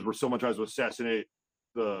 radical changes where someone tries to assassinate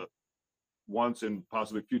the once and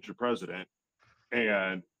possibly future president.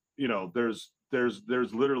 And, you know, there's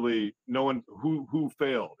literally no one who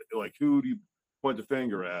failed. Like, who do you point the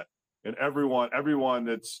finger at? And everyone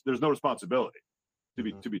there's no responsibility to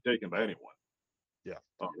be taken by anyone. Yeah.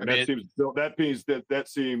 And that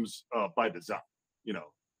seems by design.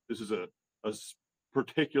 This is a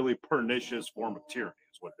particularly pernicious form of tyranny,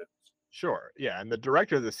 is what it is. Sure. Yeah. And the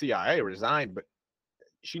director of the CIA resigned, but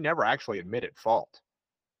she never actually admitted fault.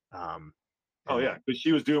 Oh yeah, because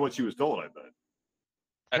she was doing what she was told, I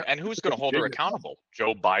bet. And who's going to hold her accountable?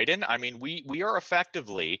 Joe Biden? I mean, we are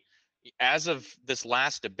effectively, as of this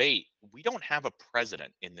last debate, we don't have a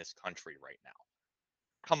president in this country right now.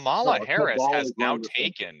 Kamala Harris has now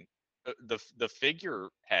taken the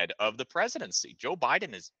figurehead of the presidency. Joe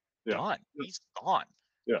Biden is done. He's gone.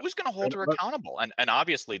 Yeah. Who's going to hold her accountable? And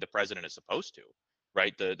obviously the president is supposed to,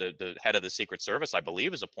 right? The head of the Secret Service, I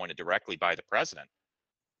believe, is appointed directly by the president.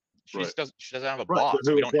 She doesn't have a boss.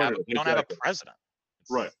 We don't have a president.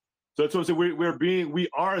 Right. So that's what I'm saying. We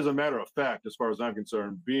are, as a matter of fact, as far as I'm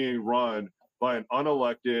concerned, being run by an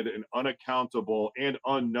unelected and unaccountable and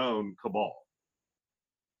unknown cabal.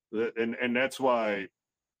 And that's why,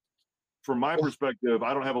 from my perspective,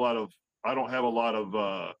 I don't have a lot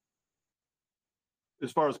of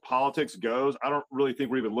as far as politics goes, I don't really think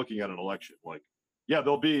we're even looking at an election. Like, yeah,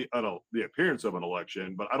 there'll be the appearance of an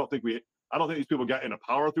election, but I don't think these people got into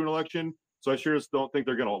power through an election. So I sure just don't think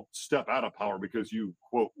they're going to step out of power because you,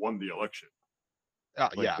 quote, won the election.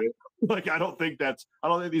 Yeah. I don't think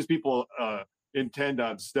these people intend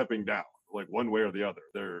on stepping down, like, one way or the other.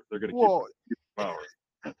 They're going to keep power.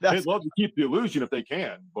 They'd love to keep the illusion if they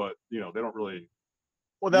can, but they don't really.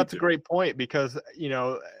 Well, that's a great point, because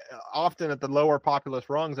often at the lower populist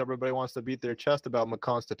rungs, everybody wants to beat their chest about the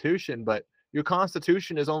Constitution, but your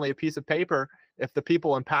Constitution is only a piece of paper if the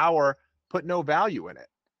people in power put no value in it.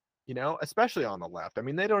 Especially on the left. I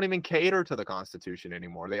mean, they don't even cater to the Constitution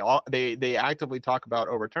anymore. They actively talk about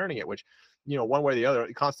overturning it, which, one way or the other,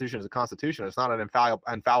 the Constitution is a Constitution. It's not an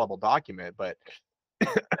infallible document, but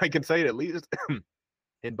I can say it at least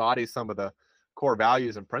embodies some of the core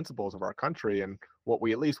values and principles of our country and what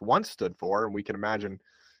we at least once stood for. And we can imagine,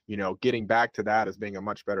 getting back to that as being a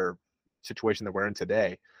much better situation that we're in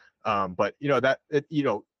today.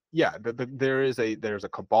 There's a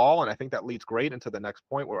cabal, and I think that leads great into the next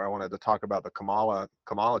point where I wanted to talk about the Kamala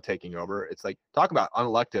taking over. It's like, talk about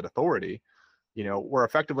unelected authority. We're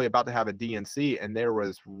effectively about to have a DNC, and there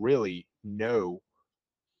was really no,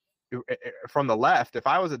 from the left. If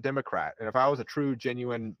I was a Democrat, and if I was a true,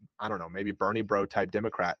 genuine, I don't know, maybe Bernie bro type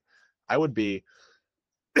Democrat, I would be,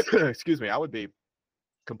 I would be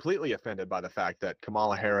completely offended by the fact that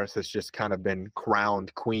Kamala Harris has just kind of been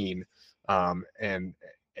crowned queen, and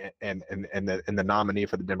the nominee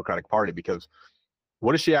for the Democratic Party, because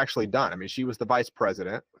what has she actually done? I mean, she was the vice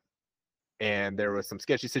president, and there was some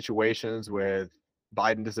sketchy situations with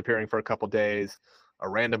Biden disappearing for a couple of days, a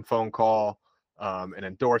random phone call, an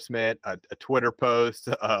endorsement, a Twitter post,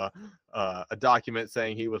 a document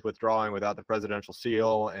saying he was withdrawing without the presidential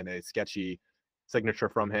seal, and a sketchy signature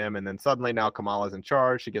from him. And then suddenly now Kamala's in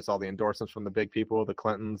charge. She gets all the endorsements from the big people, the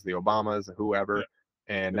Clintons, the Obamas, whoever. Yeah.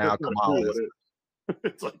 And now Kamala is.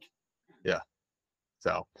 It's like, yeah.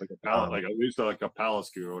 So like like at least like a palace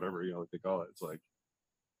coup or whatever, like they call it. It's like,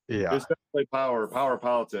 yeah, it's definitely power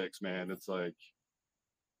politics, man. It's like,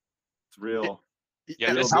 it's real.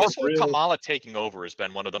 This whole Kamala taking over has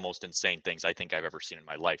been one of the most insane things I think I've ever seen in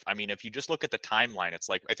my life. I mean, if you just look at the timeline, it's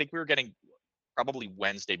like, I think we were getting probably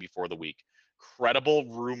Wednesday before the week, credible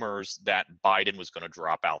rumors that Biden was going to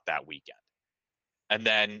drop out that weekend. And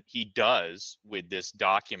then he does, with this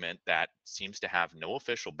document that seems to have no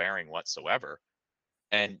official bearing whatsoever.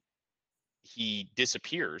 And he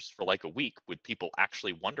disappears for like a week, with people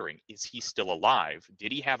actually wondering, is he still alive?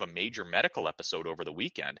 Did he have a major medical episode over the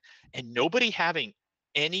weekend? And nobody having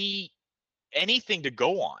anything to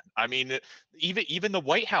go on. I mean, even the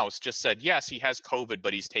White House just said, yes, he has COVID,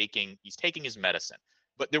 but he's taking his medicine.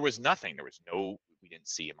 But there was nothing. We didn't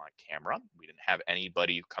see him on camera. We didn't have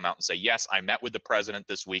anybody come out and say, yes, I met with the president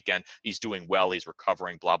this weekend. He's doing well. He's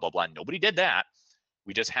recovering, blah, blah, blah. Nobody did that.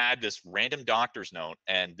 We just had this random doctor's note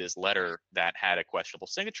and this letter that had a questionable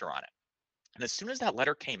signature on it. And as soon as that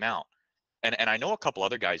letter came out, and I know a couple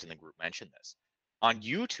other guys in the group mentioned this, on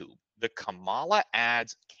YouTube, the Kamala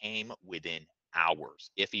ads came within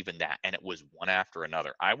hours, if even that, and it was one after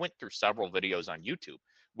another. I went through several videos on YouTube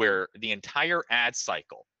where the entire ad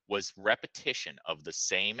cycle was repetition of the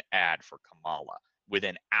same ad for Kamala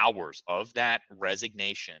within hours of that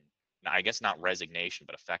resignation. Now, I guess not resignation,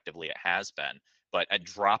 but effectively it has been, but a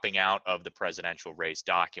dropping out of the presidential race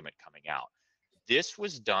document coming out. This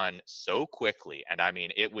was done so quickly. And I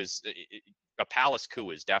mean, a palace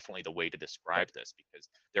coup is definitely the way to describe this, because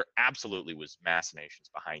there absolutely was machinations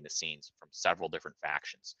behind the scenes from several different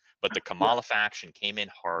factions. But the Kamala faction came in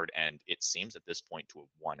hard, and it seems at this point to have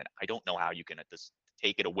won. And I don't know how you can at this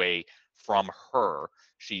take it away from her.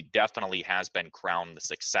 She definitely has been crowned the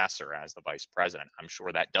successor as the vice president. I'm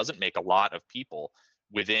sure that doesn't make a lot of people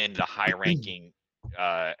within the high-ranking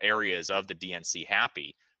areas of the DNC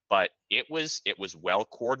happy, but it was well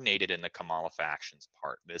coordinated in the Kamala faction's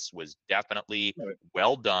part. This was definitely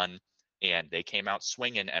well done, and they came out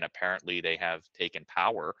swinging. And apparently, they have taken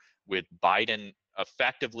power with Biden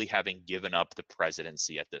effectively having given up the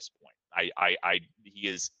presidency at this point. He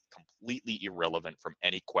is completely irrelevant from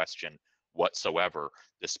any question whatsoever,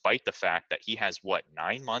 despite the fact that he has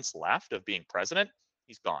 9 months left of being president.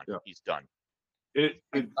 He's gone. Yeah. He's done. Do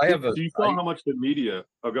you saw how much the media?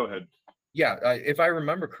 Oh, go ahead. Yeah, if I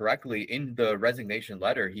remember correctly, in the resignation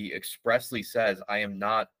letter, he expressly says, "I am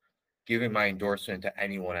not giving my endorsement to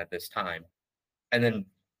anyone at this time." And then,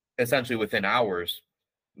 essentially within hours,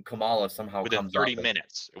 Kamala somehow within comes 30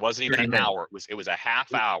 minutes. It wasn't even an hour. It was a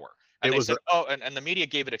half hour. And they said, and the media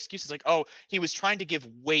gave it excuses like, oh, he was trying to give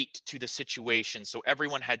weight to the situation so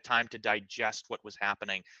everyone had time to digest what was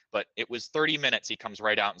happening. But it was 30 minutes. He comes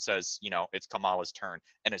right out and says, it's Kamala's turn.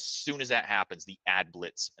 And as soon as that happens, the ad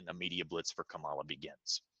blitz and the media blitz for Kamala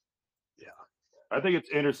begins. Yeah. I think it's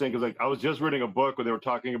interesting because I was just reading a book where they were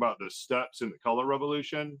talking about the steps in the color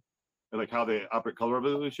revolution and how they operate color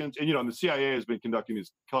revolutions. And, the CIA has been conducting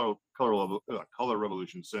these color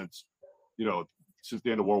revolutions since the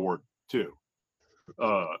end of World War II,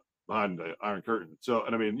 behind the Iron Curtain. So,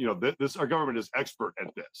 and I mean, our government is expert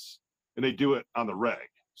at this, and they do it on the reg.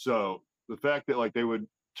 So the fact that they would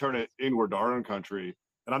turn it inward to our own country,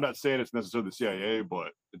 and I'm not saying it's necessarily the CIA,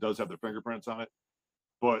 but it does have their fingerprints on it.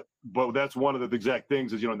 But that's one of the exact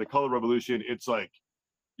things is, in the color revolution, it's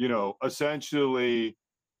essentially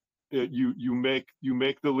you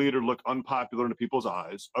make the leader look unpopular in people's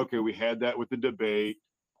eyes. Okay, we had that with the debate,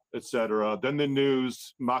 etc. Then the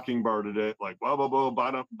news mockingbirded it, blah blah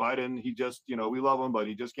blah. Biden, he just, we love him, but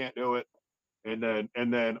he just can't do it. And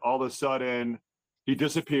then all of a sudden he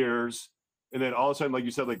disappears, and then all of a sudden, like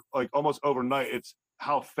you said, like almost overnight, it's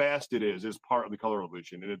how fast it is part of the color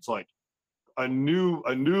revolution. And it's a new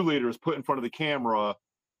leader is put in front of the camera.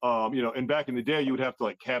 And back in the day, you would have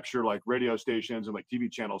to capture radio stations and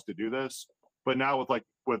TV channels to do this. But now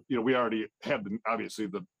with we already have obviously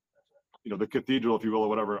the cathedral, if you will, or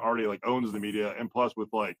whatever, already owns the media, and plus with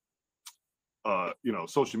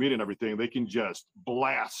social media and everything, they can just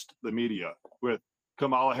blast the media with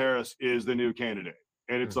Kamala Harris is the new candidate,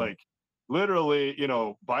 and it's literally,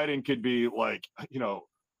 Biden could be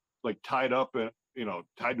tied up and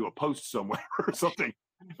tied to a post somewhere or something.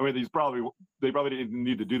 I mean, they probably didn't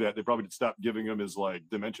need to do that. They probably did stop giving him his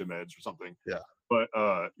dementia meds or something. Yeah. But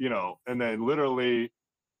and then literally,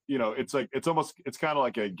 it's kind of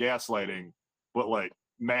like a gaslighting, but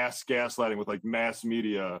mass gaslighting with mass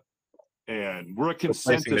media, and we're a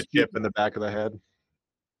consensus. Placing the chip in the back of the head.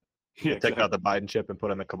 Yeah, take out the Biden chip and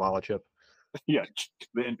put in the Kamala chip. Yeah,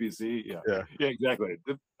 the NPC. Yeah, exactly.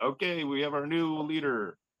 Okay, we have our new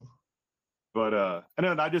leader. But and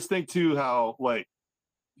then I just think too how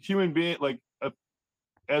human being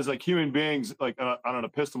as human beings on an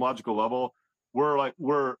epistemological level,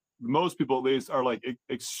 we're most people at least are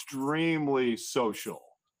extremely social.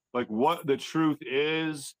 What the truth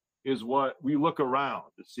is what we look around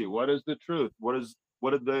to see. What is the truth? What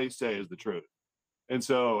did they say is the truth? And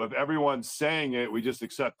so if everyone's saying it, we just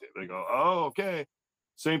accept it. They go, oh, okay.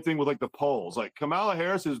 Same thing with the polls. Kamala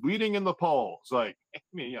Harris is leading in the polls. I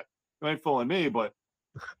mean, yeah, you ain't fooling me, but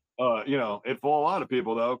it fooled a lot of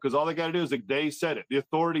people though, because all they got to do is they said it. The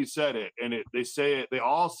authorities said it, and they say it. They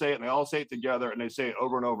all say it, and they all say it together, and they say it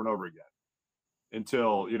over and over and over again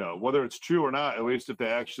until whether it's true or not. At least if they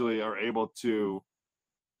actually are able to,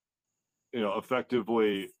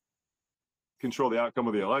 effectively control the outcome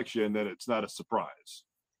of the election, then it's not a surprise.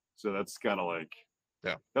 So that's kind of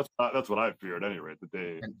that's what I feared, at any rate.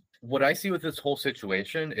 And what I see with this whole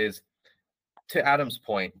situation is, to Adam's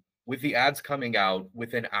point, with the ads coming out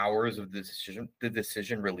within hours of the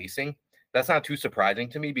decision releasing, that's not too surprising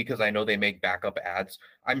to me because I know they make backup ads.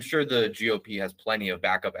 I'm sure the GOP has plenty of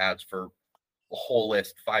backup ads for a whole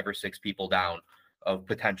list, 5 or 6 people down, of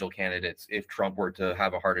potential candidates if Trump were to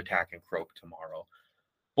have a heart attack and croak tomorrow.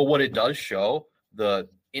 But what it does show, the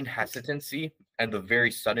inhesitancy and the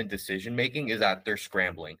very sudden decision making, is that they're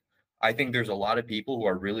scrambling. I think there's a lot of people who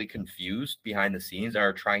are really confused behind the scenes and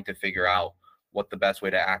are trying to figure out what the best way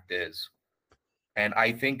to act is. And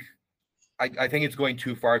I think it's going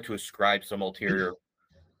too far to ascribe some ulterior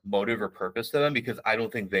motive or purpose to them, because I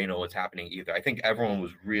don't think they know what's happening either. I think everyone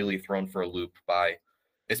was really thrown for a loop by,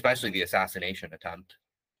 especially the assassination attempt.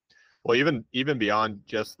 Well, even beyond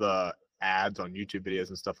just the ads on YouTube videos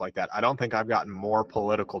and stuff like that, I don't think I've gotten more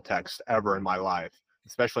political text ever in my life,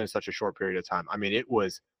 especially in such a short period of time. I mean, it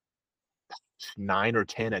was 9 or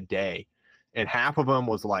 10 a day, and half of them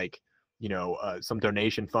was like, some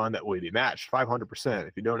donation fund that would be matched 500%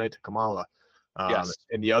 if you donate to Kamala. Yes.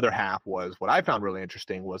 And the other half was what I found really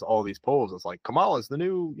interesting was all these polls. It's like, Kamala's the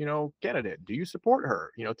new, candidate. Do you support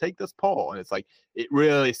her? Take this poll. And it's like, it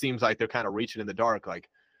really seems like they're kind of reaching in the dark. Like,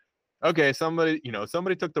 okay, somebody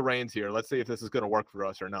took the reins here. Let's see if this is going to work for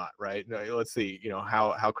us or not. Right. Let's see,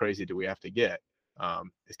 how crazy do we have to get?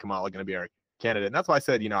 Is Kamala going to be our candidate? And that's why I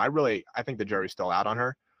said, I think the jury's still out on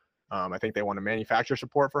her. I think they want to manufacture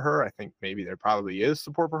support for her. I think maybe there probably is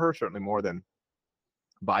support for her, certainly more than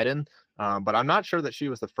Biden. But I'm not sure that she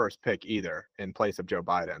was the first pick either in place of Joe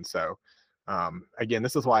Biden. So again,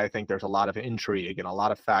 this is why I think there's a lot of intrigue and a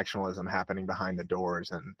lot of factionalism happening behind the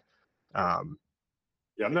doors. And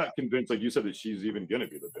yeah, I'm not convinced, like you said, that she's even going to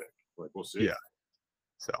be the pick. Like, we'll see. Yeah.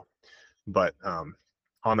 So, but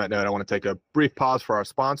on that note, I want to take a brief pause for our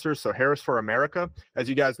sponsors. So Harris for America, as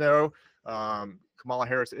you guys know, Kamala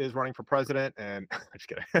Harris is running for president, and I'm just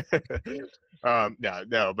kidding.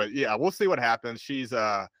 No, but yeah, we'll see what happens. She's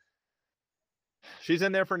in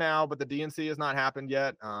there for now, but the DNC has not happened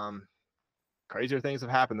yet. Crazier things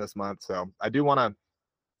have happened this month, so I do want to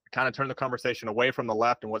kind of turn the conversation away from the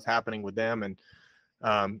left and what's happening with them, and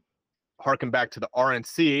harken back to the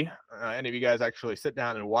RNC. Any of you guys actually sit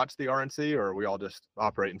down and watch the RNC, or are we all just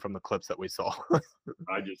operating from the clips that we saw?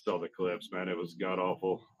 I just saw the clips, man. It was god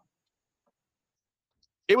awful.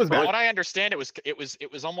 It was From bad. what I understand, it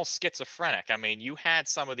was almost schizophrenic. I mean, you had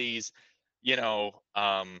some of these,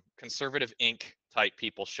 conservative Inc. type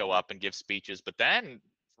people show up and give speeches, but then,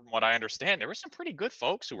 from what I understand, there were some pretty good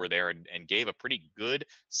folks who were there and gave a pretty good,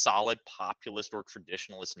 solid populist or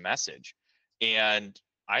traditionalist message. And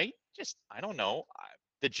I don't know.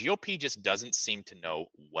 The GOP just doesn't seem to know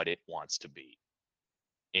what it wants to be,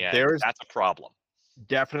 and that's a problem.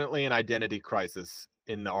 Definitely an identity crisis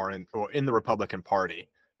in the Republican Party,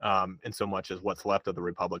 in so much as what's left of the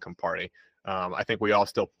Republican Party. I think we all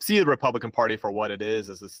still see the Republican Party for what it is,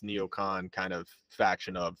 as this neocon kind of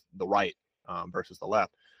faction of the right versus the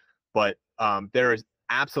left. But there is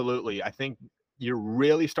absolutely, I think you're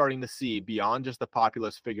really starting to see, beyond just the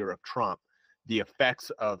populist figure of Trump, the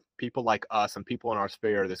effects of people like us and people in our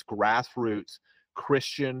sphere, this grassroots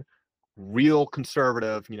Christian, real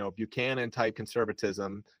conservative, Buchanan type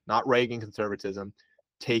conservatism, not Reagan conservatism,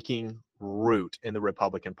 taking root in the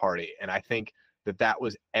Republican Party. And I think that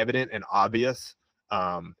was evident and obvious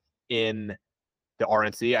in the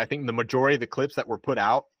RNC. I think the majority of the clips that were put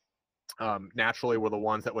out naturally were the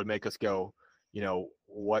ones that would make us go,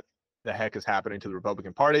 what the heck is happening to the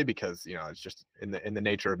Republican Party? Because it's just in the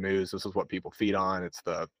nature of news. This is what people feed on. It's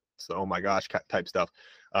the oh my gosh type stuff.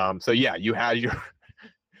 So yeah, you had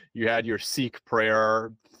your Sikh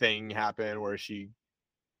prayer thing happen where she,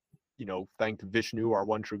 thanked Vishnu, our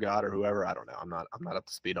one true God, or whoever. I don't know. I'm not up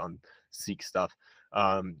to speed on Sikh stuff.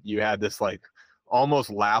 You had this like almost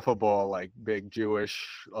laughable like big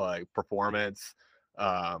Jewish like performance.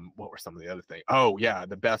 What were some of the other things? Oh yeah,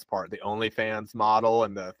 the best part, the OnlyFans model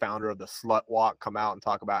and the founder of the Slut Walk come out and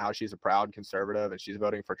talk about how she's a proud conservative and she's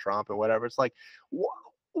voting for Trump and whatever. It's like,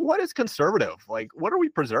 what is conservative? Like, what are we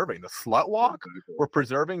preserving? The Slut Walk? We're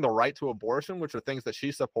preserving the right to abortion, which are things that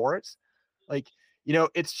she supports. Like,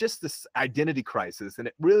 it's just this identity crisis, and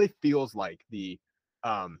it really feels like the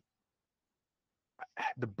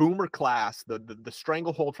boomer class, the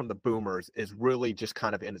stranglehold from the boomers is really just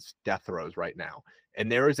kind of in its death throes right now. And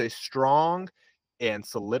there is a strong and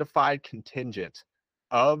solidified contingent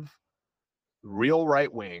of real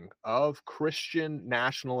right wing, of Christian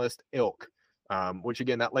nationalist ilk, which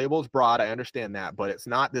again, that label is broad. I understand that, but it's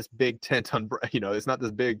not this big tent on, it's not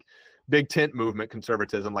this big tent movement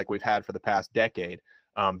conservatism like we've had for the past decade,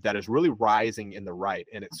 that is really rising in the right.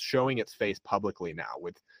 And it's showing its face publicly now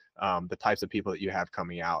with the types of people that you have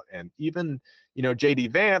coming out. And even,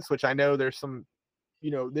 JD Vance, which I know there's some,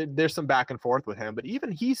 there's some back and forth with him, but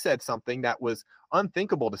even he said something that was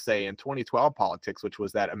unthinkable to say in 2012 politics, which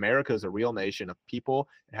was that America is a real nation of people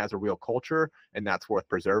and has a real culture, and that's worth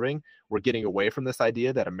preserving. We're getting away from this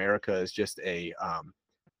idea that America is just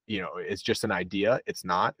it's just an idea. It's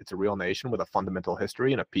not. It's a real nation with a fundamental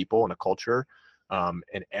history and a people and a culture,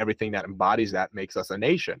 and everything that embodies that makes us a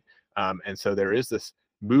nation. And so there is this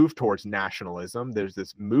move towards nationalism. There's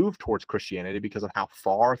this move towards Christianity because of how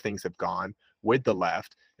far things have gone with the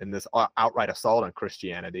left and this outright assault on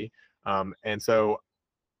Christianity. And so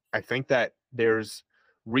I think that there's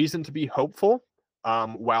reason to be hopeful,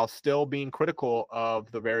 while still being critical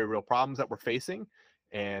of the very real problems that we're facing.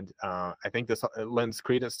 And I think this lends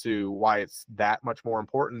credence to why it's that much more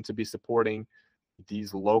important to be supporting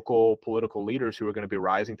these local political leaders who are going to be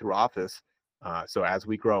rising through office. So as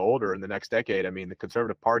we grow older in the next decade, I mean, the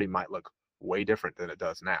Conservative Party might look way different than it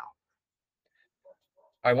does now.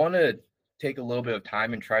 I want to take a little bit of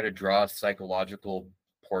time and try to draw a psychological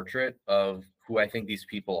portrait of who I think these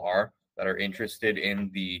people are that are interested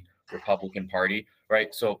in the Republican Party,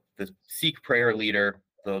 right? So the Sikh prayer leader,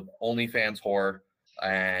 the OnlyFans whore,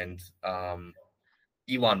 and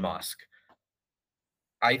Elon Musk.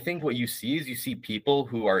 I think what you see is you see people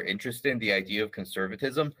who are interested in the idea of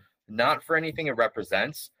conservatism, not for anything it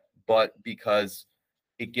represents, but because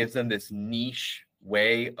it gives them this niche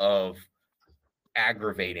way of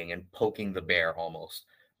aggravating and poking the bear almost.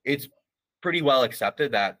 It's pretty well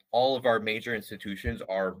accepted that all of our major institutions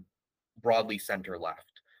are broadly center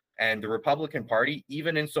left. And the Republican Party,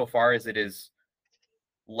 even insofar as it is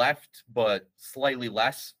left but slightly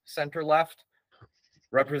less center left,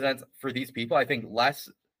 represents for these people, I think, less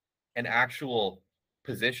an actual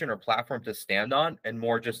position or platform to stand on and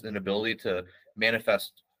more just an ability to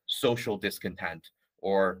manifest social discontent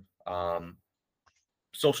or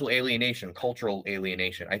social alienation, cultural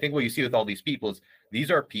alienation. I think what you see with all these people is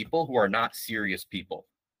these are people who are not serious people.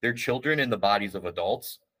 They're children in the bodies of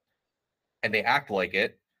adults and they act like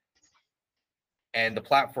it. And the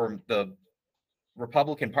platform, the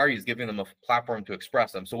Republican Party is giving them a platform to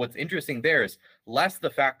express them. So what's interesting there is less the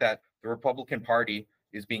fact that the Republican Party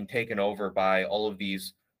is being taken over by all of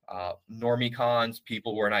these normie cons,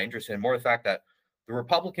 people who are not interested, and more the fact that the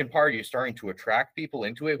Republican Party is starting to attract people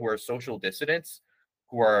into it who are social dissidents,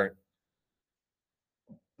 who are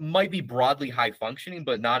might be broadly high functioning,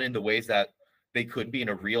 but not in the ways that they could be in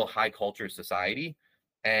a real high culture society.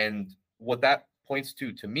 And what that points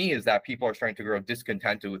to me is that people are starting to grow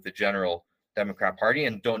discontented with the general Democrat Party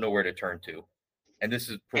and don't know where to turn to. And this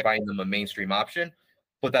is providing them a mainstream option,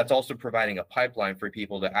 but that's also providing a pipeline for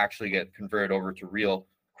people to actually get converted over to real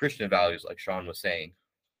Christian values, like Sean was saying.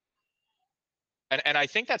 And I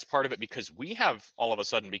think that's part of it because we have all of a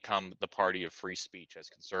sudden become the party of free speech as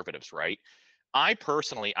conservatives, right? I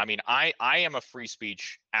personally, I mean, I am a free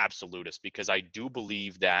speech absolutist because I do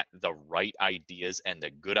believe that the right ideas and the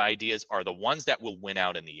good ideas are the ones that will win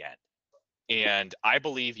out in the end. And I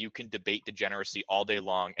believe you can debate degeneracy all day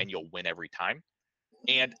long and you'll win every time.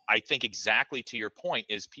 And I think exactly to your point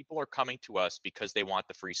is people are coming to us because they want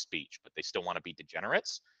the free speech, but they still want to be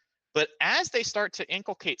degenerates. But as they start to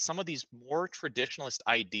inculcate some of these more traditionalist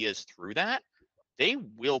ideas through that, they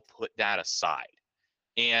will put that aside.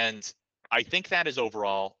 And I think that is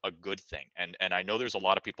overall a good thing. And I know there's a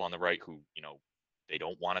lot of people on the right who, you know, they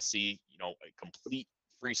don't want to see, you know, a complete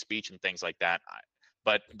free speech and things like that.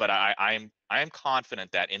 But I am confident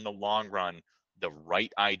that in the long run, the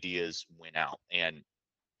right ideas win out. And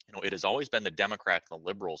you know, it has always been the Democrats and the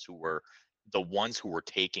liberals who were the ones who were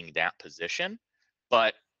taking that position.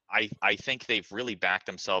 But I think they've really backed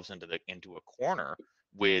themselves into a corner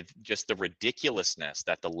with just the ridiculousness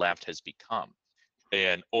that the left has become.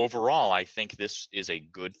 And overall, I think this is a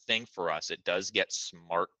good thing for us. It does get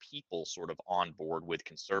smart people sort of on board with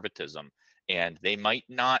conservatism, and they might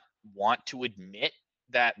not want to admit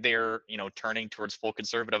that they're, you know, turning towards full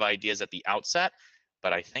conservative ideas at the outset,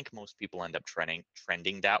 but I think most people end up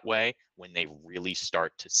trending that way when they really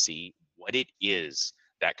start to see what it is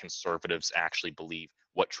that conservatives actually believe,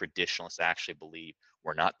 what traditionalists actually believe.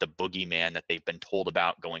 We're not the boogeyman that they've been told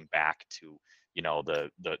about going back to, you know,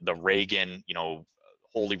 the Reagan, you know,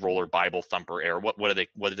 holy roller Bible thumper era. What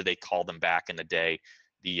did they call them back in the day?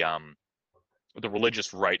 The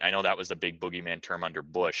religious right. I know that was the big boogeyman term under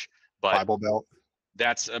Bush, but Bible Belt.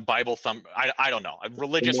 That's a Bible thumb. I don't know.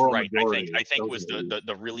 Religious right. I think was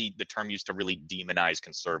the term used to really demonize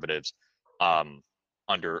conservatives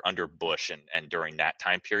under Bush and during that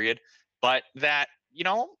time period. But that, you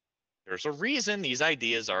know, there's a reason these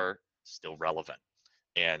ideas are still relevant.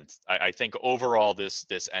 And I think overall this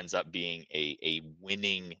ends up being a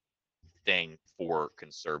winning thing for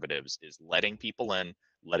conservatives, is letting people in,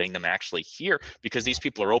 letting them actually hear, because these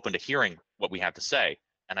people are open to hearing what we have to say.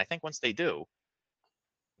 And I think once they do,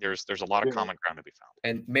 there's a lot of common ground to be found.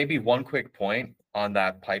 And maybe one quick point on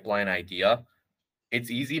that pipeline idea. It's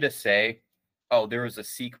easy to say, oh, there was a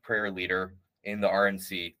Sikh prayer leader in the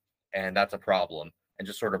RNC, and that's a problem, and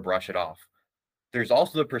just sort of brush it off. There's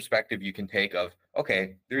also the perspective you can take of,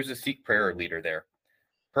 okay, there's a Sikh prayer leader there.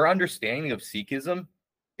 Her understanding of Sikhism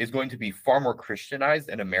is going to be far more Christianized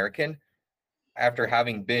and American after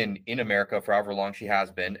having been in America for however long she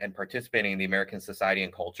has been and participating in the American society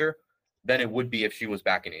and culture than it would be if she was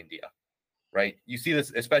back in India, right? You see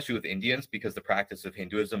this especially with Indians because the practice of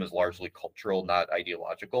Hinduism is largely cultural, not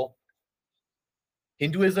ideological.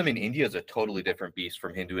 Hinduism in India is a totally different beast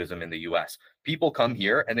from Hinduism in the US. People come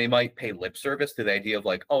here and they might pay lip service to the idea of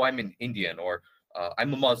like, oh, I'm an Indian, or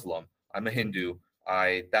I'm a Muslim, I'm a Hindu,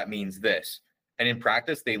 that means this. And in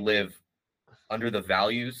practice, they live under the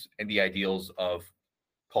values and the ideals of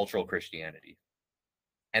cultural Christianity.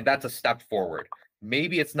 And that's a step forward.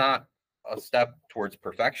 Maybe it's not a step towards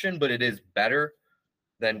perfection, but it is better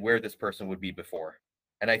than where this person would be before.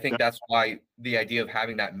 And I think that's why the idea of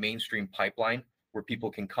having that mainstream pipeline where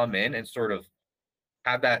people can come in and sort of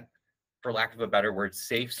have that, for lack of a better word,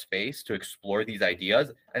 safe space to explore these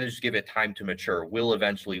ideas and just give it time to mature will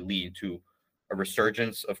eventually lead to a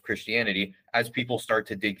resurgence of Christianity as people start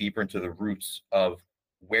to dig deeper into the roots of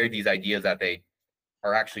where these ideas that they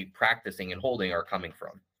are actually practicing and holding are coming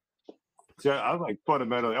from. Yeah, I'm like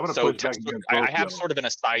fundamentally. I'm going to So push back just, against I both have y'all. sort of an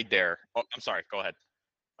aside there. Oh, I'm sorry. Go ahead.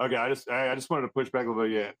 Okay, I just wanted to push back a little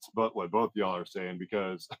bit against what both y'all are saying,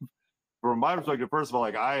 because from my perspective, first of all,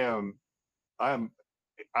 like I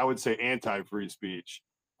would say anti-free speech.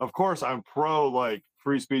 Of course, I'm pro like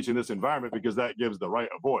free speech in this environment because that gives the right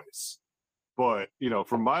a voice. But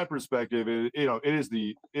from my perspective, it is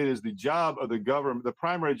the job of the government. The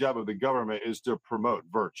primary job of the government is to promote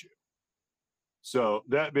virtue. So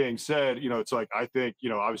that being said, it's like I think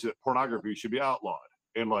obviously that pornography should be outlawed,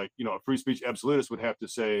 and like a free speech absolutist would have to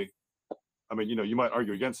say, I mean, you might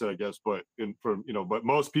argue against it, I guess, but but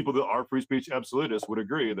most people that are free speech absolutists would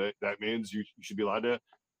agree that that means you should be allowed to,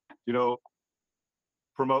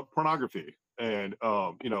 promote pornography, and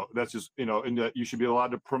that's just and that you should be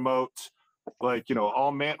allowed to promote like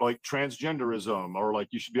all man like transgenderism, or like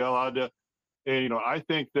you should be allowed to, and I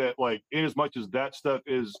think that like in as much as that stuff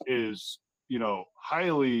is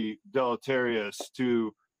highly deleterious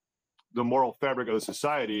to the moral fabric of the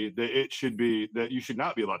society, that you should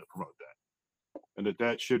not be allowed to promote that, and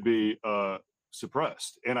that should be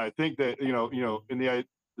suppressed. And I think that in the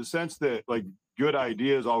sense that like good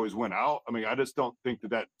ideas always win out. I mean, I just don't think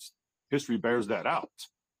that history bears that out.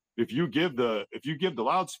 If you give the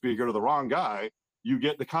loudspeaker to the wrong guy, you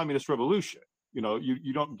get the communist revolution. You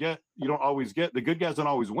don't always get, the good guys don't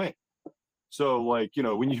always win. So like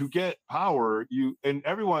when you get power, and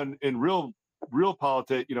everyone in real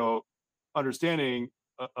politics understands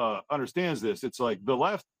this. It's like the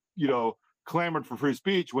left clamored for free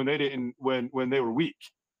speech when they didn't, when they were weak.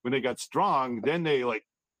 When they got strong, then they like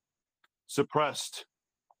suppressed,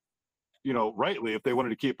 rightly, if they wanted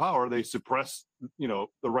to keep power, they suppressed the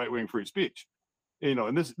right-wing free speech.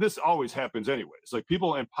 And this always happens anyways. Like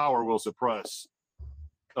people in power will suppress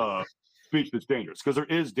speech that's dangerous, because there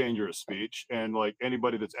is dangerous speech, and like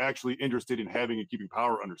anybody that's actually interested in having and keeping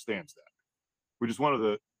power understands that, which is one of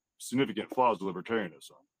the significant flaws of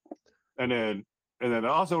libertarianism. And then I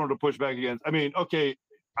also wanted to push back against, I mean, okay,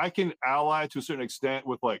 I can ally to a certain extent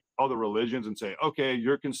with like other religions and say, okay,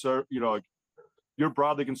 you're like you're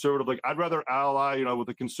broadly conservative. Like I'd rather ally, with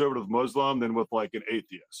a conservative Muslim than with like an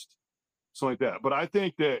atheist, something like that. But I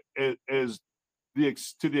think that to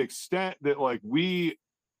the extent that like we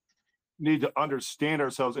need to understand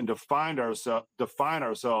ourselves and define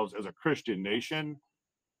ourselves as a Christian nation,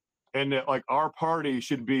 and that like our party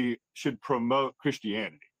should promote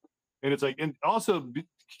Christianity. And it's like, and also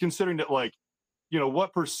considering that like,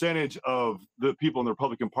 what percentage of the people in the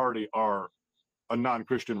Republican Party are a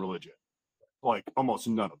non-Christian religion? Like almost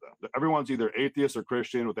none of them. Everyone's either atheist or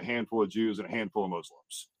Christian, with a handful of Jews and a handful of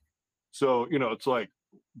Muslims. So, it's like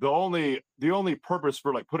the only purpose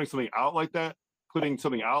for like putting something out like that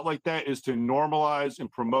is to normalize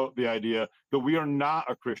and promote the idea that we are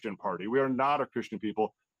not a Christian party. We are not a Christian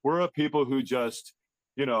people. We're a people who just,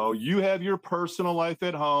 you have your personal life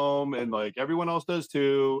at home, and like everyone else does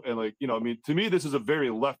too. And like, I mean, to me, this is a very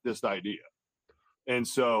leftist idea. And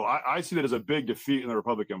so I see that as a big defeat in the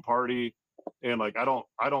Republican Party. And like, I don't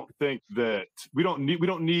think that we don't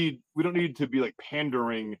need to be like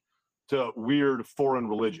pandering to weird foreign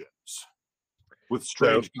religions with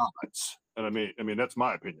strange gods. And I mean, that's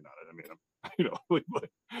my opinion on it. I mean,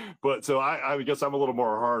 but so I guess I'm a little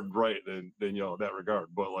more hard right than in that regard.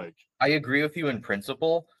 But like, I agree with you in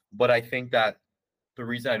principle, but I think that the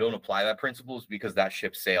reason I don't apply that principle is because that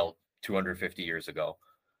ship sailed 250 years ago.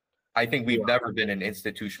 I think we've never been an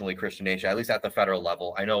institutionally Christian nation, at least at the federal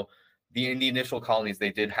level. I know in the initial colonies,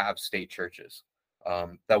 they did have state churches.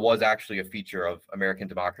 That was actually a feature of American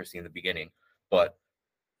democracy in the beginning, but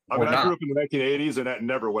I mean, I grew up in the 1980s, and that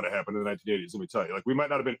never would have happened in the 1980s. Let me tell you, like, we might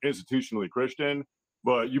not have been institutionally Christian,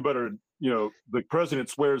 but you better, the president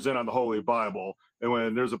swears in on the Holy Bible. And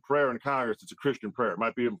when there's a prayer in Congress, it's a Christian prayer. It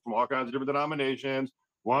might be from all kinds of different denominations.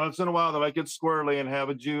 Once in a while, they might get squirrely and have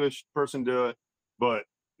a Jewish person do it, but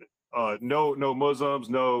no Muslims,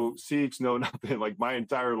 no Sikhs, no nothing, like my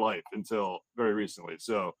entire life until very recently.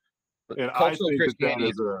 So, and I Cultural think that Christianity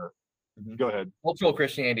is a, Mhm. go ahead. Cultural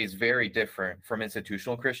Christianity is very different from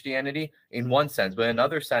institutional Christianity in one sense, but in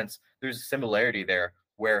another sense, there's a similarity there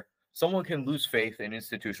where someone can lose faith in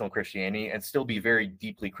institutional Christianity and still be very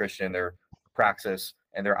deeply Christian in their praxis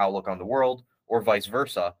and their outlook on the world, or vice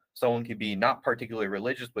versa. Someone could be not particularly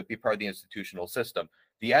religious, but be part of the institutional system.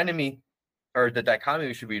 The enemy or the dichotomy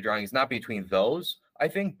we should be drawing is not between those, I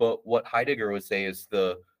think, but what Heidegger would say is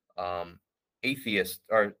the atheist,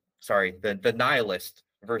 or sorry, the nihilist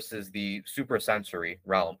versus the suprasensory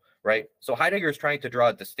realm, right? So Heidegger is trying to draw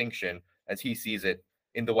a distinction as he sees it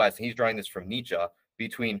in the West. And he's drawing this from Nietzsche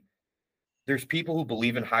between there's people who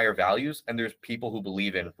believe in higher values and there's people who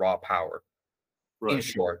believe in raw power. Right. In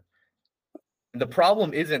short, the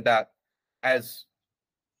problem isn't that as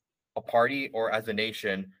a party or as a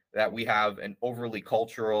nation that we have an overly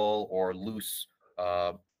cultural or loose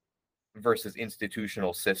versus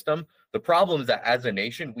institutional system. The problem is that as a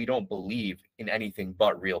nation, we don't believe in anything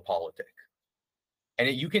but realpolitik. And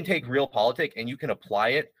you can take realpolitik and you can apply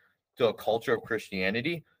it to a culture of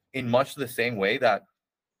Christianity in much the same way that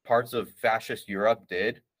parts of fascist Europe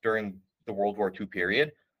did during the World War II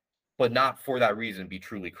period, but not for that reason be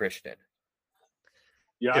truly Christian.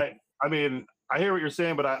 Yeah, I mean, I hear what you're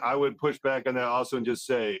saying, but I would push back on that also and just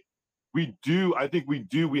say we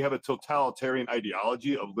have a totalitarian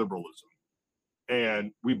ideology of liberalism.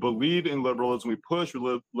 And we believe in liberalism, we push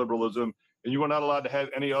liberalism, and you are not allowed to have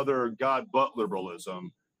any other God but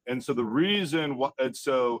liberalism. And so the reason and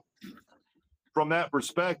so from that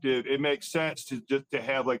perspective, it makes sense to just to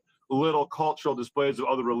have like little cultural displays of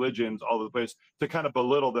other religions all over the place to kind of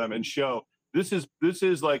belittle them and show this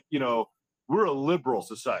is like, we're a liberal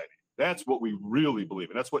society. That's what we really believe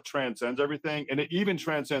in. That's what transcends everything. And it even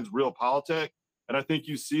transcends realpolitik. And I think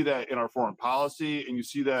you see that in our foreign policy, and you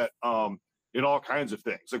see that in all kinds of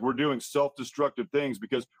things. Like we're doing self-destructive things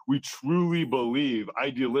because we truly believe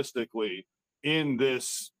idealistically in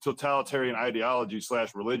this totalitarian ideology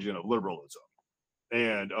 / religion of liberalism.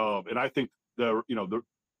 And I think the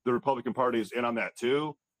Republican Party is in on that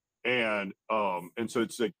too. And so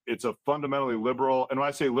it's a fundamentally liberal, and when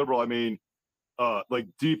I say liberal, I mean like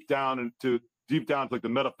deep down to like the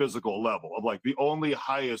metaphysical level of like the only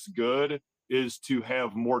highest good is to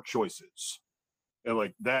have more choices. And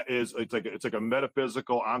like that is it's like a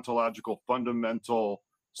metaphysical, ontological, fundamental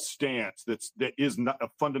stance that is not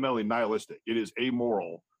fundamentally nihilistic. It is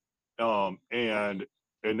amoral, and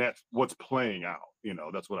that's what's playing out.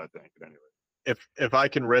 That's what I think. Anyway, if I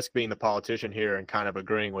can risk being the politician here and kind of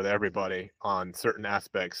agreeing with everybody on certain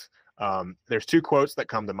aspects, there's two quotes that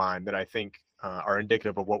come to mind that I think are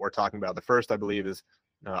indicative of what we're talking about. The first, I believe, is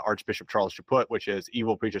Archbishop Charles Chaput, which is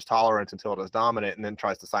evil preaches tolerance until it is dominant and then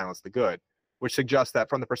tries to silence the good, which suggests that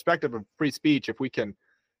from the perspective of free speech, if we can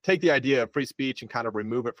take the idea of free speech and kind of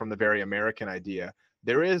remove it from the very American idea,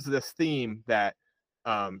 there is this theme that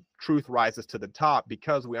truth rises to the top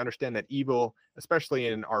because we understand that evil, especially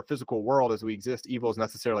in our physical world as we exist, evil is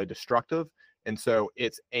necessarily destructive. And so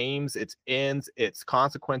its aims, its ends, its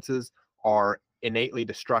consequences are innately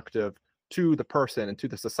destructive to the person and to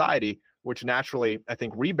the society, which naturally, I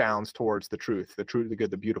think, rebounds towards the truth, the good,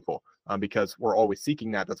 the beautiful, because we're always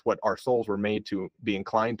seeking that. That's what our souls were made to be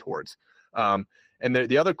inclined towards. And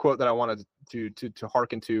the other quote that I wanted to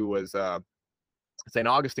hearken to was St.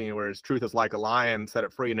 Augustine, where his truth is like a lion, set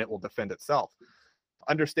it free and it will defend itself.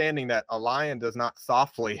 Understanding that a lion does not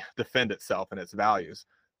softly defend itself and its values.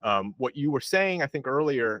 What you were saying, I think,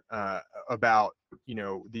 earlier about,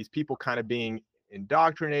 these people kind of being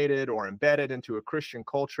indoctrinated or embedded into a Christian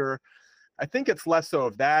culture, I think it's less so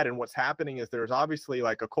of that. And what's happening is there's obviously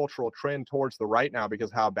like a cultural trend towards the right now because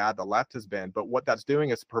of how bad the left has been. But what that's doing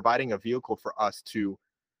is providing a vehicle for us to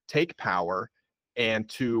take power and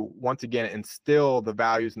to once again instill the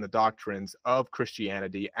values and the doctrines of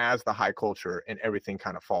Christianity as the high culture, and everything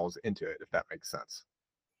kind of falls into it, if that makes sense.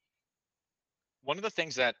 One of the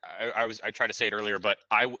things that I tried to say it earlier, but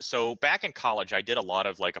so back in college, I did a lot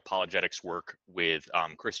of like apologetics work with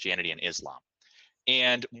Christianity and Islam.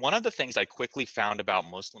 And one of the things I quickly found about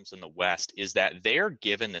Muslims in the West is that they're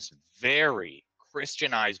given this very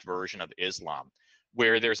Christianized version of Islam,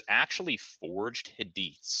 where there's actually forged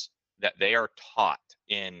hadiths that they are taught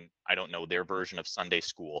in, I don't know, their version of Sunday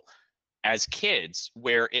school as kids,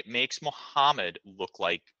 where it makes Muhammad look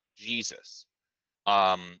like Jesus.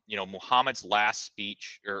 Muhammad's last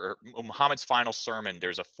speech or Muhammad's final sermon,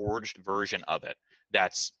 there's a forged version of it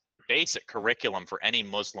that's basic curriculum for any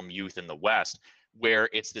Muslim youth in the West, where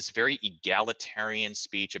it's this very egalitarian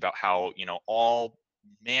speech about how, all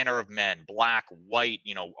manner of men, black, white,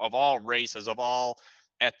 of all races, of all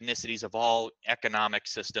ethnicities, of all economic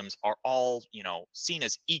systems, are all, seen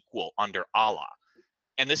as equal under Allah.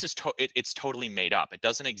 And this is it's totally made up. It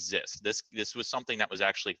doesn't exist. This was something that was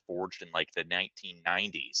actually forged in like the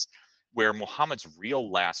 1990s, where Muhammad's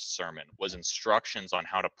real last sermon was instructions on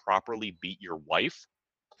how to properly beat your wife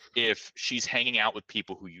if she's hanging out with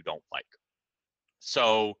people who you don't like.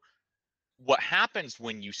 So what happens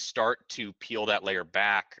when you start to peel that layer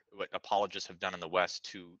back, what apologists have done in the West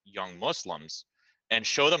to young Muslims, and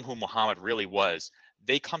show them who Muhammad really was,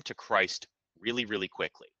 they come to Christ really, really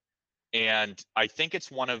quickly. And I think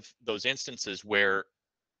it's one of those instances where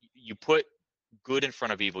you put good in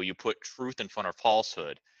front of evil, you put truth in front of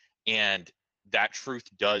falsehood, and that truth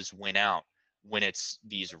does win out when it's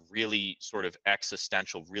these really sort of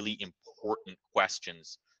existential, really important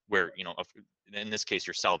questions where, in this case,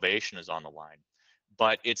 your salvation is on the line.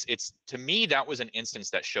 But it's to me, that was an instance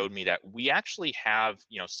that showed me that we actually have,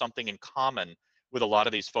 something in common with a lot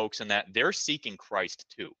of these folks, in that they're seeking Christ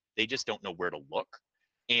too. They just don't know where to look.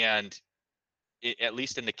 And at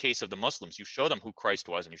least in the case of the Muslims, you show them who Christ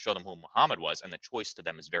was and you show them who Muhammad was, and the choice to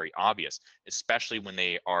them is very obvious, especially when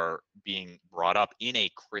they are being brought up in a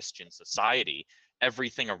Christian society.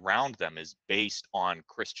 Everything around them is based on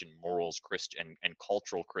Christian morals, Christian and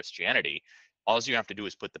cultural Christianity. All you have to do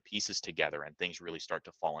is put the pieces together, and things really start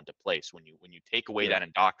to fall into place. When you take away that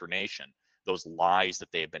indoctrination, those lies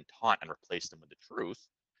that they have been taught, and replace them with the truth,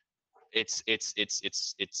 it's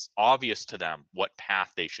obvious to them what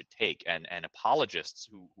path they should take. And apologists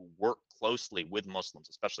who work closely with Muslims,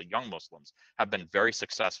 especially young Muslims, have been very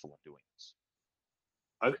successful in doing this.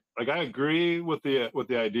 I agree with the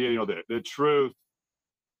idea, the truth,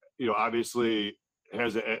 obviously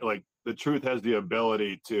has the truth has the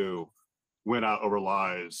ability to win out over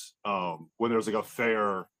lies when there's like a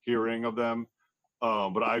fair hearing of them.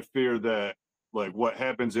 But I fear that what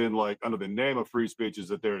happens in under the name of free speech is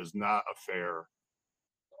that there is not a fair.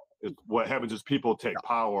 What happens is people take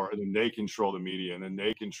power, and then they control the media, and then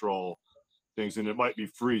they control things, and it might be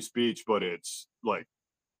free speech, but it's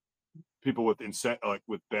people with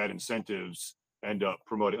with bad incentives end up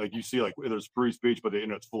promoting. You see, there's free speech, but the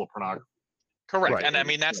internet's full of pornography. Correct. Right. And I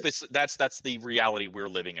mean, that's the reality we're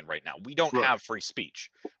living in right now. We don't have free speech,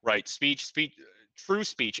 right? True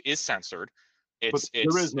speech is censored. There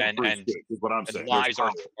is no free speech, is what I'm saying. Lies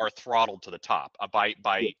are throttled to the top by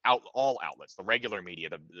all outlets, the regular media,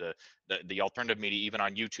 the alternative media, even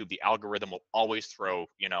on YouTube. The algorithm will always throw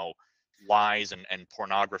lies and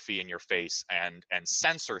pornography in your face, and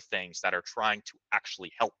censor things that are trying to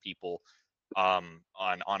actually help people on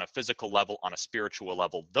a physical level, on a spiritual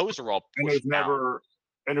level. Those are all pushed down.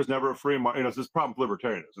 And there's never a free market. It's this problem with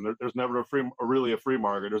libertarianism. There's never really a free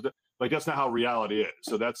market. That's not how reality is.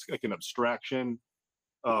 So that's an abstraction.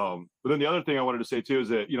 But then the other thing I wanted to say too is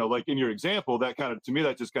that in your example, that to me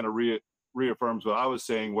that just reaffirms what I was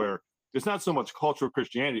saying, where it's not so much cultural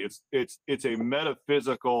Christianity. It's a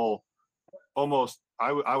metaphysical, almost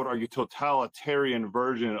I would argue totalitarian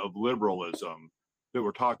version of liberalism that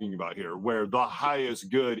we're talking about here, where the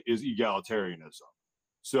highest good is egalitarianism.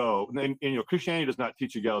 So, and Christianity does not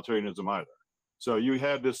teach egalitarianism either. So you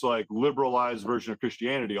have this liberalized version of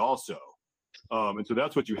Christianity also. And so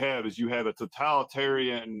that's what you have a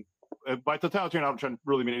totalitarian. By totalitarian, I'm trying to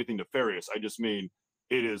really mean anything nefarious. I just mean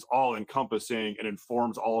it is all encompassing and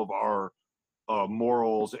informs all of our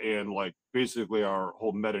morals and basically our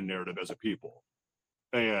whole meta narrative as a people.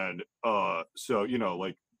 And so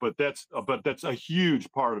but that's a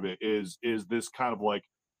huge part of it is this kind of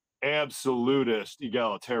absolutist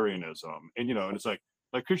egalitarianism. And and it's like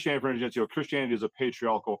Christianity, for instance, Christianity is a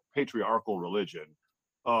patriarchal religion,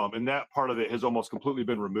 and that part of it has almost completely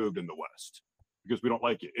been removed in the West because we don't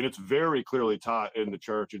like it. And it's very clearly taught in the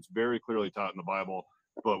church, it's very clearly taught in the Bible,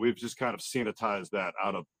 but we've just kind of sanitized that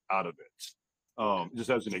out of it, just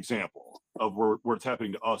as an example of where it's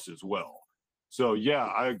happening to us as well. So yeah,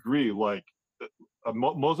 I agree.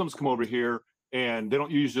 Muslims come over here and they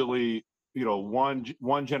don't usually,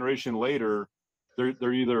 one generation later,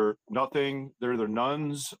 they're either nothing, they're either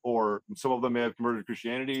nuns, or some of them may have converted to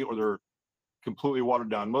Christianity, or they're completely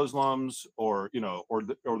watered down Muslims, or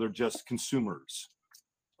they're just consumers.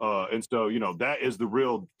 And so that is the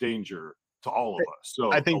real danger to all of us.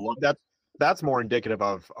 So I think that's more indicative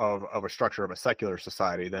of a structure of a secular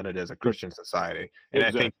society than it is a Christian society. And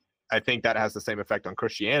exactly. I think that has the same effect on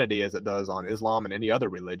Christianity as it does on Islam and any other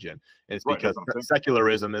religion. And it's Right, because that's what I'm saying.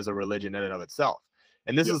 secularism is a religion in and of itself.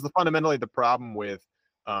 And this Yep. is fundamentally the problem with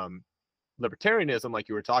libertarianism, like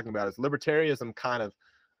you were talking about, is libertarianism kind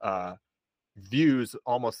of views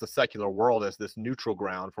almost the secular world as this neutral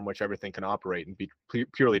ground from which everything can operate and be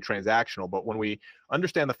purely transactional. But when we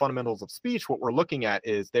understand the fundamentals of speech, what we're looking at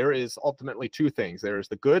is there is ultimately two things. There is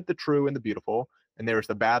the good, the true, and the beautiful, and there's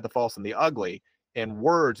the bad, the false, and the ugly. And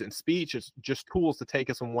words and speech is just tools to take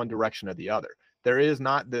us in one direction or the other. There is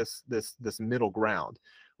not this middle ground,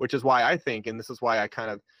 which is why I think, and this is why I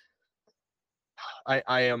kind of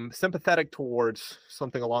I am sympathetic towards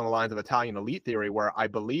something along the lines of Italian elite theory, where I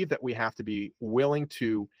believe that we have to be willing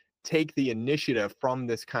to take the initiative from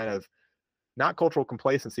this kind of not cultural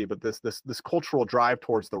complacency, but this cultural drive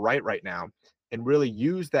towards the right now, and really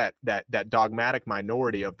use that dogmatic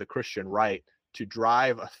minority of the Christian right to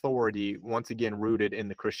drive authority, once again rooted in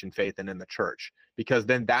the Christian faith and in the church, because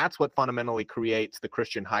then that's what fundamentally creates the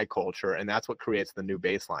Christian high culture, and that's what creates the new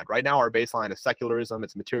baseline. Right now, our baseline is secularism,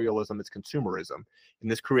 it's materialism, it's consumerism, and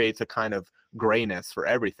this creates a kind of grayness for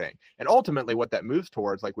everything. And ultimately, what that moves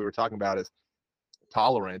towards, like we were talking about, is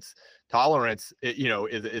tolerance. Tolerance,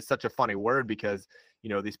 is such a funny word, because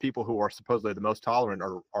these people who are supposedly the most tolerant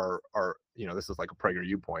are this is like a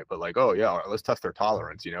PragerU point, but like, oh yeah, let's test their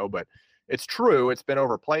tolerance, but it's true, it's been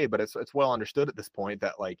overplayed, but it's well understood at this point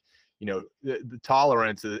that, like, the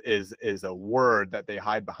tolerance is a word that they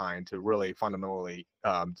hide behind to really fundamentally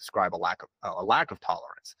describe a lack of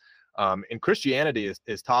tolerance. And Christianity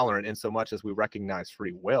is tolerant in so much as we recognize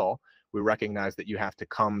free will. We recognize that you have to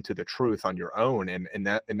come to the truth on your own, and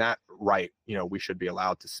that right, we should be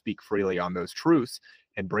allowed to speak freely on those truths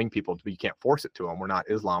and bring people to. You can't force it to them. We're not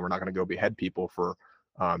Islam. We're not going to go behead people for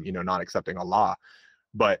not accepting Allah.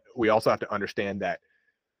 But we also have to understand that,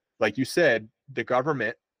 like you said, the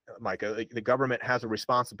government, Micah, the government has a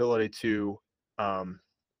responsibility to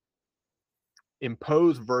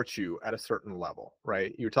impose virtue at a certain level,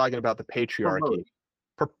 right? You're talking about the patriarchy.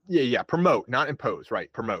 Promote, not impose,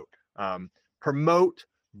 right? Promote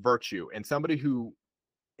virtue. And somebody who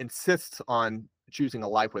insists on choosing a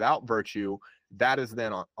life without virtue, that is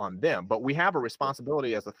then on them. But we have a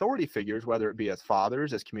responsibility as authority figures, whether it be as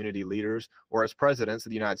fathers, as community leaders, or as presidents of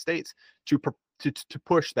the United States, to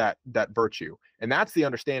push that virtue. And that's the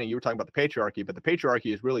understanding. You were talking about the patriarchy, but the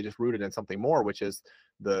patriarchy is really just rooted in something more, which is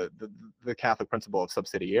the Catholic principle of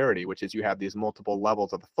subsidiarity, which is you have these multiple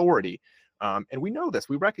levels of authority. And we know this,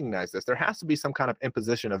 we recognize this. There has to be some kind of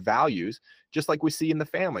imposition of values, just like we see in the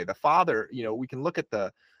family. The father, we can look at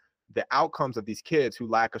the outcomes of these kids who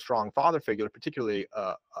lack a strong father figure, particularly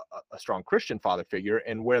a strong Christian father figure,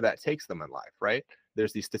 and where that takes them in life, right?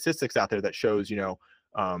 There's these statistics out there that shows,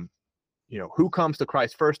 who comes to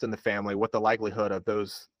Christ first in the family, what the likelihood of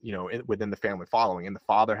those, within the family following. And the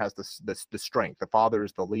father has the strength. The father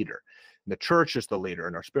is the leader. And the church is the leader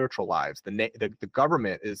in our spiritual lives. The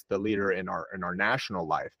government is the leader in our national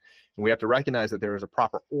life. And we have to recognize that there is a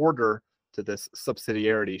proper order to this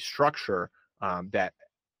subsidiarity structure that,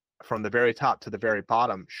 from the very top to the very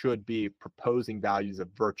bottom, should be proposing values of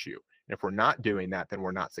virtue. And if we're not doing that, then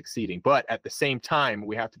we're not succeeding. But at the same time,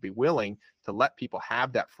 we have to be willing to let people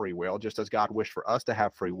have that free will, just as God wished for us to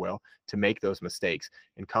have free will, to make those mistakes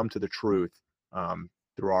and come to the truth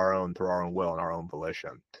through our own will and our own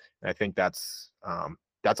volition. And I think that's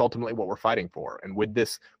ultimately what we're fighting for. And with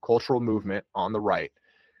this cultural movement on the right,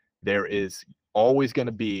 there is always going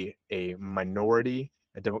to be a minority,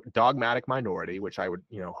 a dogmatic minority, which I would,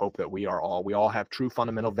 hope that we all have true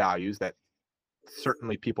fundamental values that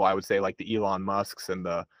certainly people, I would say, like the Elon Musks and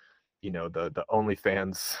the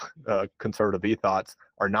OnlyFans conservative ethos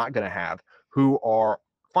are not going to have, who are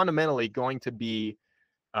fundamentally going to be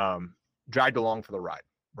dragged along for the ride,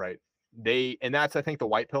 right? And that's, I think, the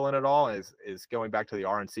white pill in it all is going back to the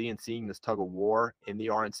RNC and seeing this tug of war in the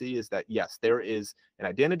RNC, is that yes, there is an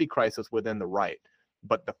identity crisis within the right,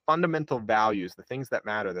 but the fundamental values, the things that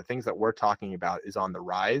matter, the things that we're talking about, is on the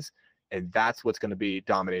rise, and that's what's going to be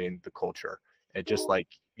dominating the culture. And just like,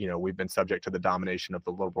 we've been subject to the domination of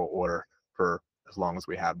the liberal order for as long as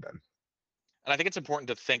we have been. And I think it's important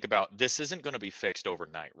to think about, this isn't going to be fixed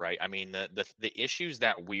overnight, right? I mean, the issues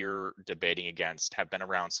that we're debating against have been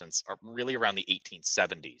around since really around the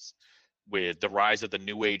 1870s, with the rise of the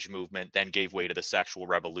New Age movement, then gave way to the sexual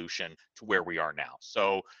revolution, to where we are now.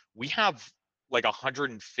 So we have like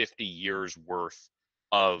 150 years worth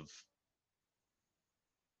of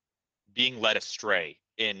being led astray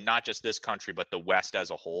in not just this country, but the West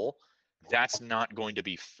as a whole. That's not going to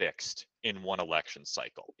be fixed in one election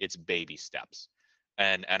cycle. It's baby steps.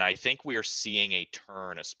 And I think we are seeing a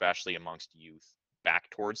turn, especially amongst youth, back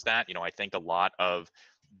towards that. You know, I think a lot of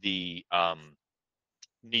the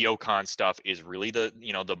neocon stuff is really the,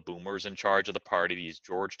 you know, the boomers in charge of the party, these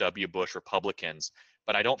George W. Bush Republicans.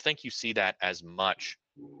 But I don't think you see that as much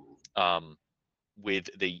with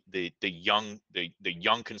the young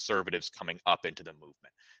conservatives coming up into the movement.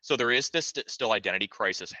 So there is this still identity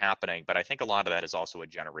crisis happening, but I think a lot of that is also a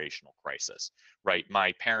generational crisis, right?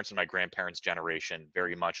 My parents and my grandparents' generation,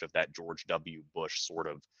 very much of that George W. Bush sort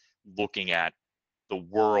of looking at the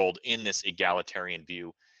world in this egalitarian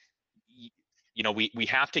view. You know, we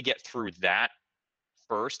have to get through that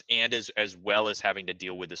first, and as well as having to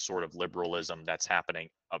deal with this sort of liberalism that's happening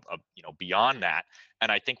of you know, beyond that.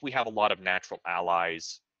 And I think we have a lot of natural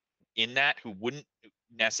allies in that who wouldn't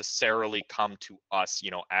necessarily come to us,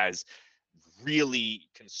 you know, as really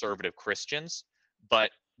conservative Christians,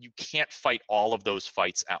 but you can't fight all of those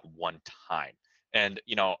fights at one time. And,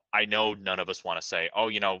 you know, I know none of us want to say, oh,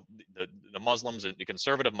 you know, the Muslims and the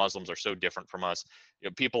conservative Muslims are so different from us. You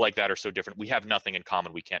know, people like that are so different. We have nothing in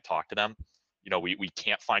common. We can't talk to them. You know, we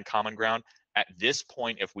can't find common ground. At this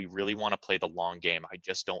point, if we really want to play the long game, I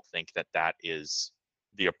just don't think that that is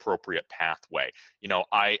the appropriate pathway. You know,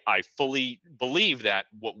 I fully believe that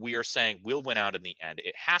what we are saying will win out in the end.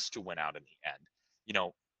 It has to win out in the end. You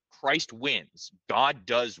know, Christ wins. God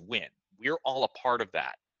does win. We're all a part of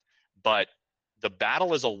that. But the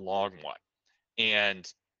battle is a long one,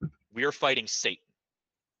 and we're fighting Satan.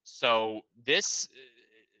 So this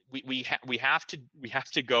we have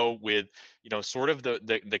to go with, you know, sort of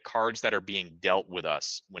the cards that are being dealt with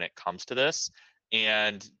us when it comes to this,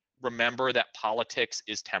 and remember that politics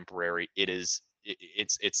is temporary. It's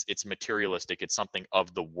materialistic. It's something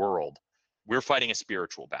of the world. We're fighting a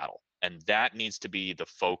spiritual battle, and that needs to be the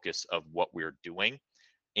focus of what we're doing,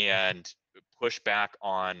 and push back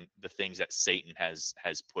on the things that Satan has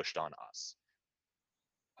pushed on us.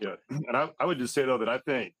 Yeah, and I would just say though that I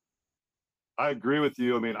think I agree with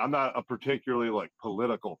you. I mean, I'm not a particularly like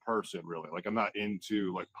political person, really. Like, I'm not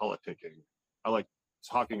into like politicking. I like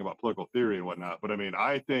talking about political theory and whatnot. But I mean,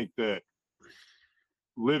 I think that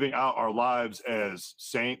living out our lives as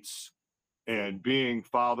saints and being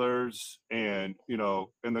fathers, and you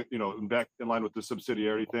know, and the, you know, back in line with the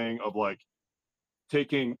subsidiarity thing of like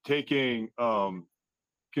taking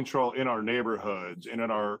control in our neighborhoods and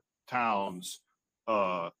in our towns.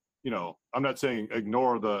 You know, I'm not saying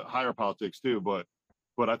ignore the higher politics too, but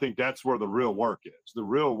I think that's where the real work is. The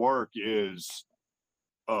real work is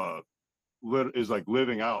like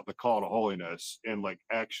living out the call to holiness, and like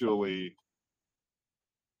actually,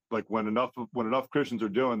 like when enough Christians are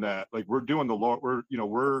doing that, like we're doing the Lord,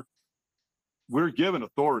 we're given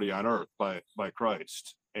authority on earth by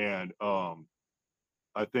Christ. And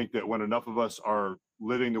I think that when enough of us are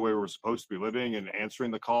living the way we're supposed to be living and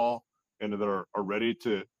answering the call, and that are ready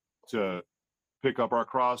to pick up our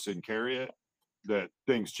cross and carry it, that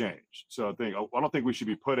things change. So I don't think we should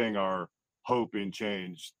be putting our hope in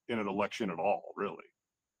change in an election at all, really.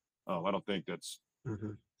 I don't think that's,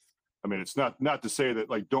 I mean, it's not to say that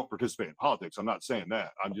like don't participate in politics. I'm not saying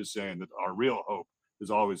that. I'm just saying that our real hope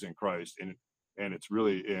is always in Christ, and it's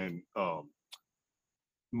really in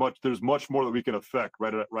there's much more that we can affect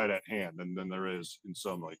right at hand than there is in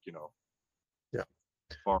some, like, you know. Yeah.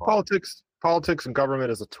 Politics and government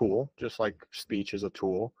is a tool, just like speech is a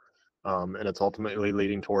tool, and it's ultimately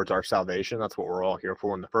leading towards our salvation. That's what we're all here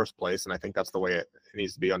for in the first place, and I think that's the way it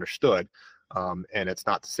needs to be understood. And it's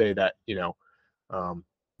not to say that, you know,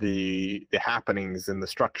 the happenings and the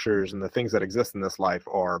structures and the things that exist in this life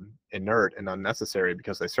are inert and unnecessary,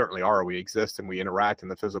 because they certainly are. We exist and we interact in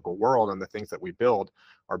the physical world, and the things that we build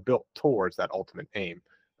are built towards that ultimate aim.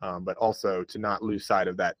 But also to not lose sight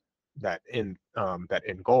of that end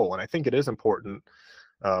goal. And I think it is important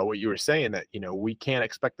what you were saying, that, you know, we can't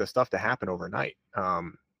expect this stuff to happen overnight.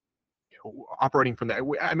 Operating from that,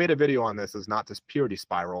 I made a video on this, is not this purity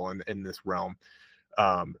spiral in this realm.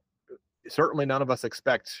 Certainly none of us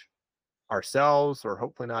expect ourselves, or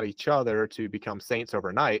hopefully not each other, to become saints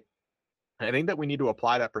overnight. And I think that we need to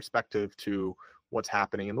apply that perspective to what's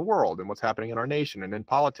happening in the world and what's happening in our nation and in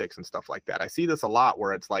politics and stuff like that. I see this a lot,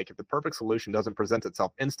 where it's like, if the perfect solution doesn't present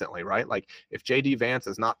itself instantly, right? Like if J.D. Vance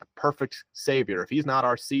is not the perfect savior, if he's not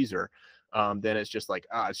our Caesar, then it's just like,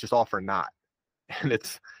 it's just all for naught. And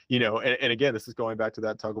it's, you know, and again, this is going back to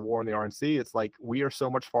that tug of war in the RNC. It's like, we are so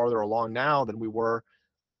much farther along now than we were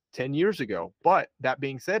 10 years ago. But that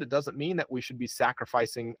being said, it doesn't mean that we should be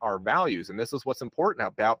sacrificing our values. And this is what's important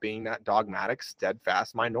about being that dogmatic,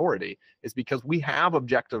 steadfast minority, is because we have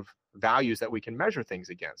objective values that we can measure things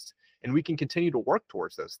against. and we can continue to work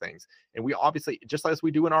towards those things. And we obviously, just as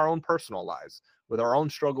we do in our own personal lives, with our own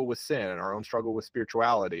struggle with sin and our own struggle with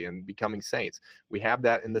spirituality and becoming saints, we have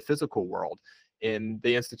that in the physical world, in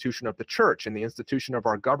the institution of the church, in the institution of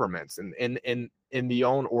our governments, and in the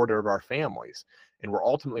own order of our families. And we're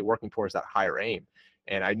ultimately working towards that higher aim.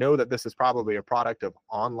 And I know that this is probably a product of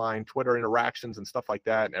online Twitter interactions and stuff like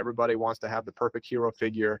that, and everybody wants to have the perfect hero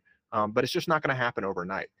figure, but it's just not going to happen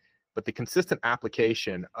overnight. But the consistent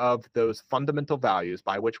application of those fundamental values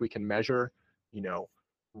by which we can measure,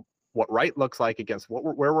 what right looks like against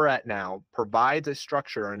where we're at now, provides a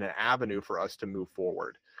structure and an avenue for us to move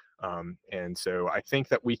forward. And so I think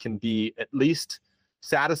that we can be at least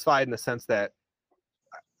satisfied in the sense that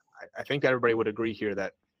I think everybody would agree here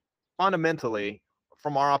that fundamentally,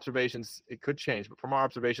 from our observations, it could change, but from our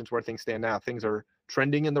observations where things stand now, things are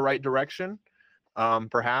trending in the right direction.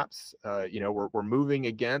 Perhaps, we're moving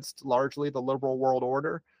against largely the liberal world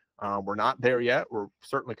order. We're not there yet. We're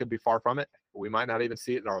certainly could be far from it. We might not even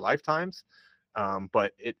see it in our lifetimes.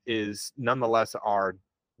 But it is nonetheless our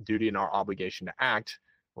duty and our obligation to act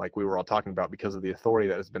like we were all talking about because of the authority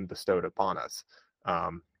that has been bestowed upon us.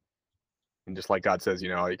 And just like God says,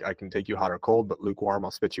 I can take you hot or cold, but lukewarm,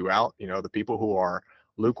 I'll spit you out. The people who are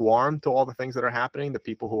lukewarm to all the things that are happening, the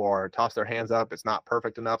people who are toss their hands up, it's not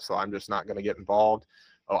perfect enough, so I'm just not going to get involved.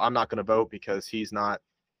 Oh, I'm not going to vote because he's not,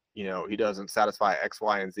 he doesn't satisfy X,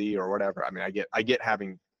 Y, and Z or whatever. I mean, I get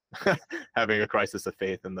having having a crisis of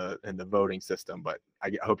faith in the voting system, but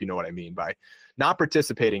I hope you know what I mean by not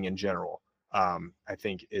participating in general. I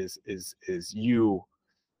think is you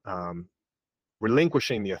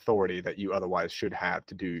relinquishing the authority that you otherwise should have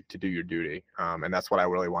to do your duty. And that's what I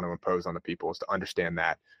really want to impose on the people, is to understand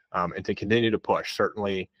that, and to continue to push,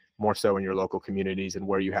 certainly more so in your local communities and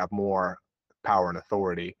where you have more power and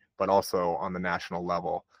authority, but also on the national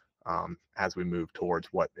level, as we move towards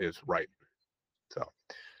what is right. So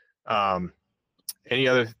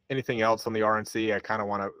anything else on the RNC? I kind of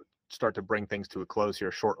want to start to bring things to a close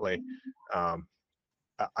here shortly.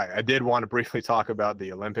 I did want to briefly talk about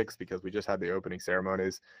the Olympics because we just had the opening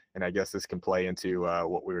ceremonies, and I guess this can play into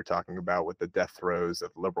what we were talking about with the death throes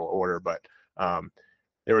of liberal order. But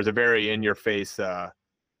there was a very in-your-face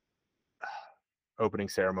opening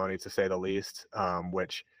ceremony, to say the least,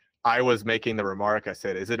 which I was making the remark. I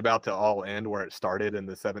said, "Is it about to all end where it started in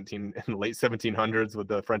the late 1700s with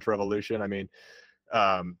the French Revolution?" I mean,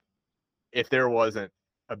 if there wasn't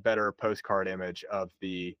a better postcard image of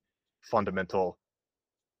the fundamental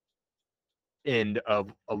end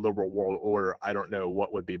of a liberal world order, I don't know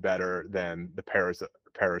what would be better than the Paris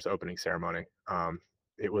opening ceremony.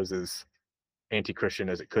 It was as anti-Christian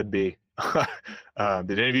as it could be.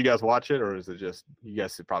 Did any of you guys watch it, or is it just you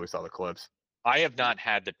guys probably saw the clips? I have not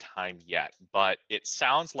had the time yet, but it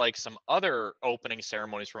sounds like some other opening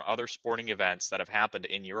ceremonies from other sporting events that have happened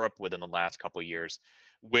in Europe within the last couple of years,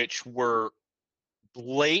 which were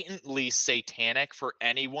blatantly satanic for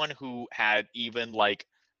anyone who had even like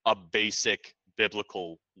a basic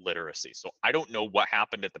biblical literacy. So I don't know what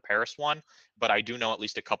happened at the Paris one, but I do know at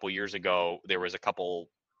least a couple years ago there was a couple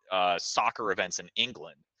soccer events in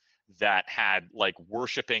England that had like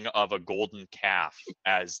worshiping of a golden calf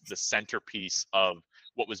as the centerpiece of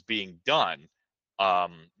what was being done. I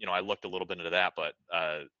looked a little bit into that, but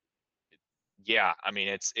yeah, I mean,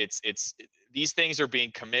 it's these things are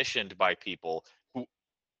being commissioned by people who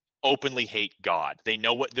openly hate God. They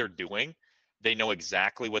know what they're doing. They know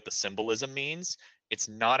exactly what the symbolism means. It's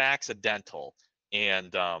not accidental.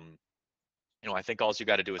 And I think all you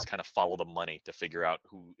got to do is kind of follow the money to figure out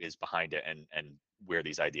who is behind it and where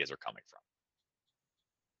these ideas are coming from.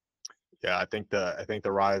 Yeah, I think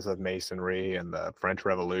the rise of Masonry and the French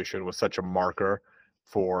Revolution was such a marker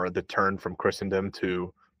for the turn from Christendom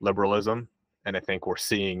to liberalism. And I think we're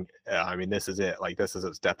seeing, I mean, this is it. Like, this is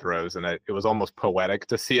its death throes. And it was almost poetic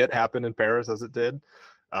to see it happen in Paris as it did.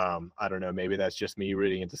 I don't know, maybe that's just me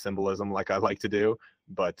reading into symbolism like I like to do,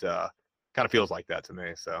 but kind of feels like that to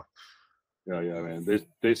me. So yeah, man.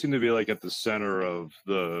 They seem to be like at the center of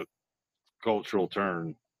the cultural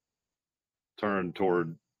turn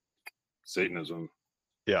toward Satanism.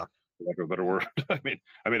 Yeah, for lack of a better word. I mean,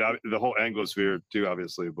 the whole Anglosphere too,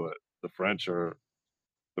 obviously, but the French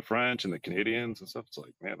and the Canadians and stuff. It's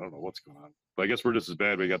like, man, I don't know what's going on. But I guess we're just as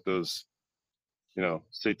bad. We got those,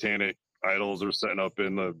 satanic idols are setting up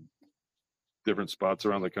in the different spots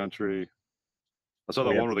around the country. I saw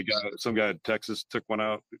that one where some guy in Texas took one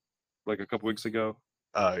out like a couple weeks ago.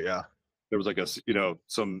 Oh yeah. There was like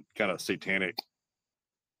some kind of satanic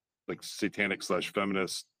 /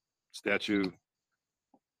 feminist statue.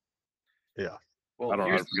 Yeah. Well,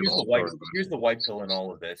 here's the white pill in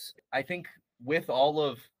all of this. I think with all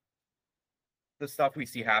of the stuff we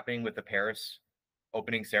see happening with the Paris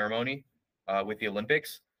opening ceremony with the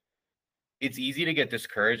Olympics, it's easy to get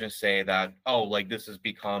discouraged and say that, oh, like this has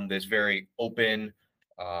become this very open,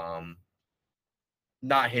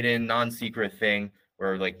 not hidden, non-secret thing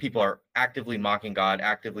where like people are actively mocking God,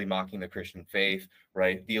 actively mocking the Christian faith,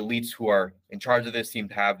 right? The elites who are in charge of this seem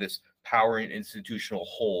to have this power and institutional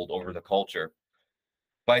hold over the culture.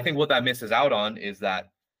 But I think what that misses out on is that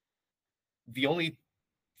the only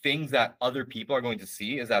things that other people are going to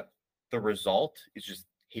see is that the result is just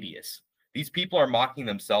hideous. These people are mocking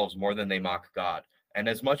themselves more than they mock God. And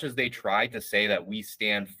as much as they try to say that we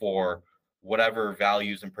stand for whatever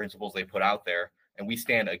values and principles they put out there, and we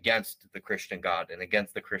stand against the Christian God and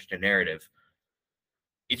against the Christian narrative,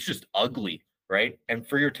 it's just ugly, right? And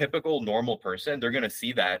for your typical normal person, they're going to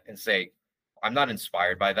see that and say, I'm not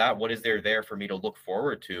inspired by that. What is there for me to look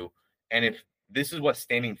forward to? And if this is what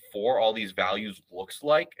standing for all these values looks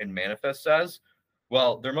like and manifests as,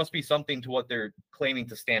 well, there must be something to what they're claiming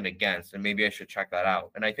to stand against, and maybe I should check that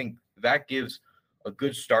out. And I think that gives a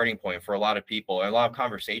good starting point for a lot of people and a lot of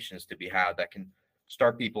conversations to be had that can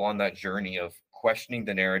start people on that journey of questioning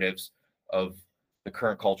the narratives of the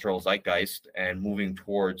current cultural zeitgeist and moving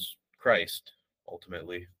towards Christ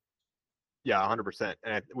ultimately. Yeah, 100%.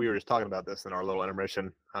 And we were just talking about this in our little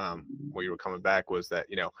intermission where you were coming back, was that,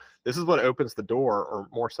 you know, this is what opens the door, or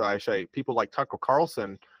more so, I say, people like Tucker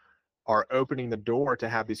Carlson are opening the door to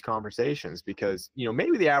have these conversations, because, you know,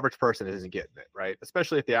 maybe the average person isn't getting it, right?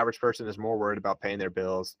 Especially if the average person is more worried about paying their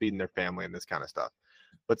bills, feeding their family, and this kind of stuff.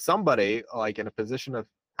 But somebody like in a position of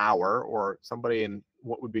power, or somebody in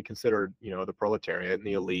what would be considered, you know, the proletariat and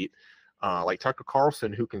the elite, like Tucker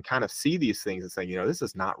Carlson, who can kind of see these things and say, you know, this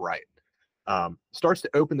is not right, starts to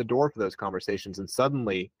open the door for those conversations, and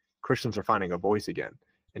suddenly Christians are finding a voice again.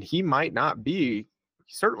 And he might not be,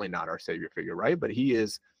 certainly not our savior figure, right? But he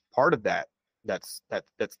is part of that. That's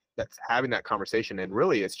having that conversation. And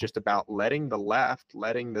really, it's just about letting the left,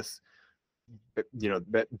 letting this, you know,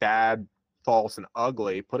 bad, false, and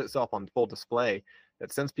ugly put itself on full display.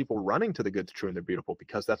 That sends people running to the good, the true, and the beautiful,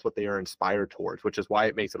 because that's what they are inspired towards. Which is why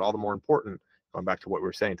it makes it all the more important, going back to what we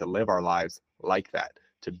were saying, to live our lives like that,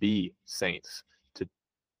 to be saints, to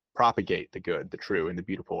propagate the good, the true, and the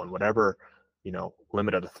beautiful, and whatever, you know,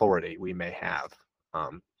 limited authority we may have.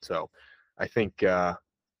 So I think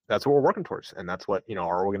that's what we're working towards, and that's what, you know,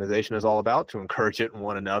 our organization is all about, to encourage it in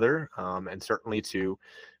one another, and certainly to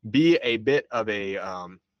be a bit of a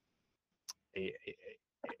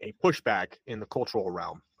pushback in the cultural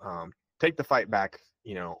realm. Take the fight back,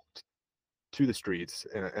 you know, to the streets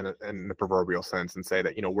in the proverbial sense, and say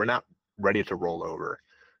that, you know, we're not ready to roll over.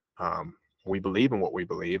 We believe in what we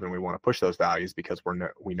believe, and we want to push those values because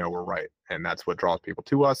we know we're right, and that's what draws people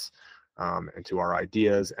to us, and to our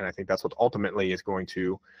ideas. And I think that's what ultimately is going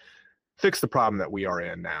to fix the problem that we are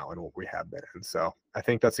in now and what we have been in. So I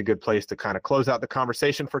think that's a good place to kind of close out the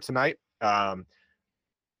conversation for tonight.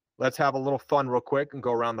 Let's have a little fun real quick and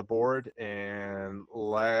go around the board, and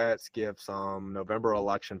let's give some November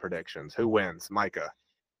election predictions. Who wins? Micah.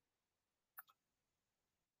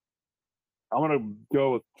 I'm gonna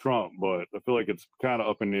go with Trump, but I feel like it's kind of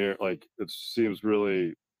up in the air. Like, it seems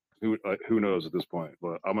really, who knows at this point.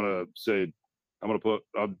 But I'm gonna put.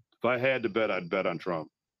 If I had to bet, I'd bet on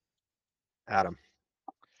Trump. Adam.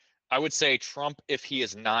 I would say Trump if he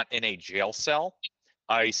is not in a jail cell.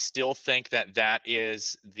 I still think that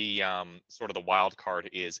is the sort of the wild card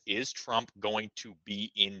is Trump going to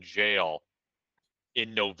be in jail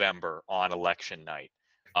in November on election night?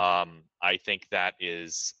 I think that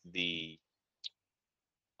is the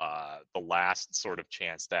last sort of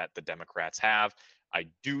chance that the Democrats have. I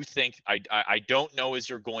do think I don't know as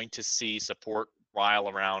you're going to see support rile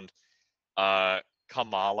around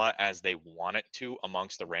Kamala as they want it to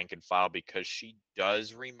amongst the rank and file, because she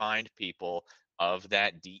does remind people of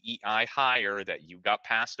that DEI hire that you got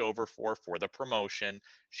passed over for the promotion.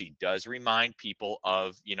 She does remind people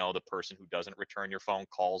of, you know, the person who doesn't return your phone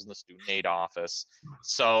calls in the student aid office.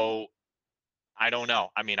 So I don't know.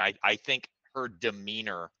 I mean, I think her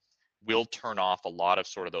demeanor will turn off a lot of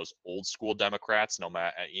sort of those old school Democrats, no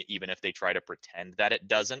matter, even if they try to pretend that it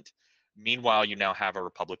doesn't. Meanwhile, you now have a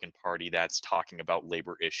Republican Party that's talking about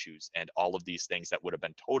labor issues and all of these things that would have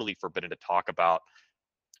been totally forbidden to talk about,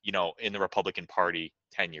 you know, in the Republican Party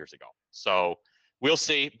 10 years ago. So we'll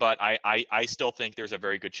see, but I still think there's a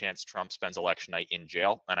very good chance Trump spends election night in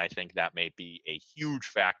jail, and I think that may be a huge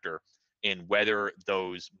factor in whether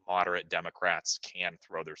those moderate Democrats can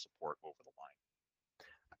throw their support over the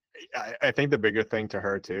line. I think the bigger thing to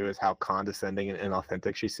her too is how condescending and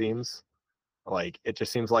inauthentic she seems. Like, it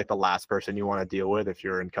just seems like the last person you want to deal with if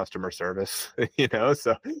you're in customer service, you know?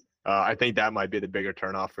 So I think that might be the bigger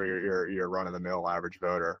turnoff for your run of the mill average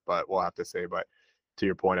voter, but we'll have to see. But to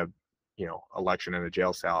your point of, election in a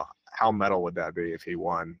jail cell, how metal would that be if he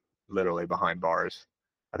won literally behind bars?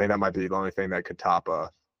 I think that might be the only thing that could top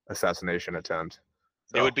a assassination attempt.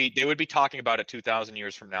 They would be talking about it 2,000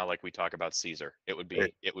 years from now, like we talk about Caesar. It would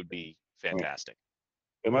be fantastic.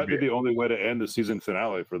 It might be the only way to end the season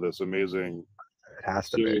finale for this amazing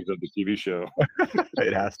series of the TV show.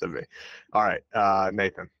 It has to be. All right,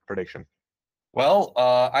 Nathan, prediction. Well,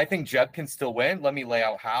 I think Jeb can still win. Let me lay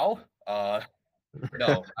out how.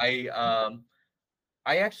 No,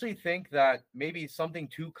 I actually think that maybe something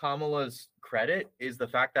to Kamala's credit is the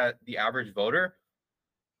fact that the average voter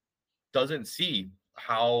doesn't see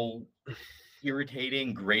how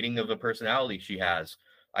irritating, grating of a personality she has.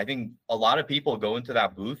 I think a lot of people go into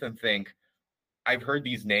that booth and think, I've heard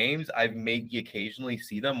these names, I've maybe occasionally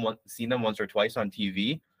seen them once or twice on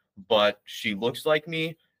TV, but she looks like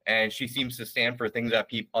me and she seems to stand for things that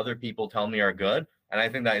other people tell me are good. And I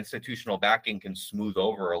think that institutional backing can smooth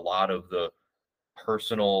over a lot of the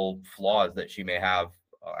personal flaws that she may have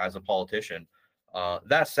as a politician.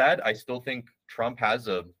 That said, I still think Trump has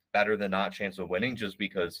a better than not chance of winning, just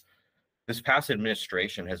because this past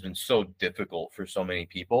administration has been so difficult for so many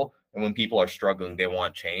people. And when people are struggling, they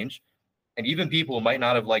want change. And even people who might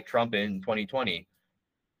not have liked Trump in 2020,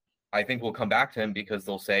 I think will come back to him because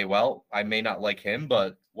they'll say, well, I may not like him,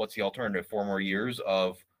 but what's the alternative? 4 more years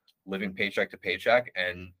of living paycheck to paycheck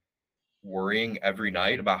and worrying every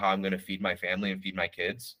night about how I'm going to feed my family and feed my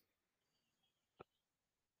kids.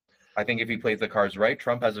 I think if he plays the cards right,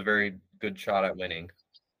 Trump has a very good shot at winning.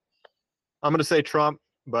 I'm going to say Trump,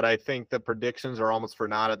 but I think the predictions are almost for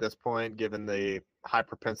naught at this point, given the high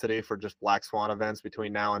propensity for just black swan events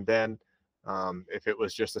between now and then. If it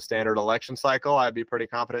was just a standard election cycle, I'd be pretty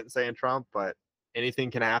confident in saying Trump, but anything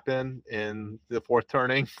can happen in the fourth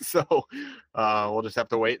turning. So we'll just have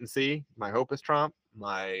to wait and see. My hope is Trump.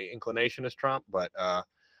 My inclination is Trump, but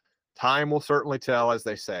time will certainly tell, as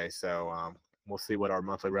they say. So we'll see what our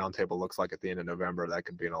monthly roundtable looks like at the end of November. That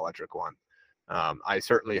could be an electric one. I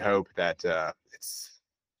certainly hope that it's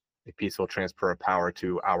a peaceful transfer of power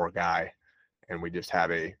to our guy, and we just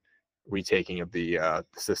have a retaking of the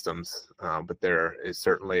systems. But there is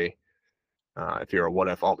certainly, if you're a what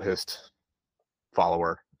if alt-hist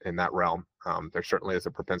follower in that realm, there certainly is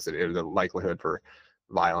a propensity, the likelihood for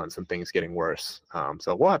violence and things getting worse.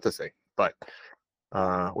 So we'll have to see. But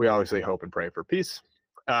we obviously hope and pray for peace.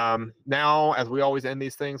 Now, as we always end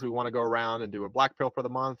these things, we want to go around and do a black pill for the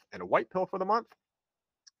month and a white pill for the month.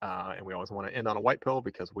 And we always want to end on a white pill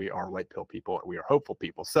because we are white pill people and we are hopeful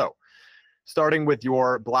people. So starting with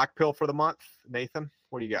your black pill for the month, Nathan,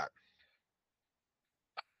 what do you got?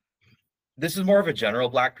 This is more of a general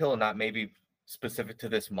black pill and not maybe specific to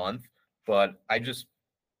this month, but I just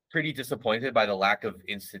pretty disappointed by the lack of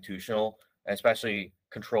institutional, especially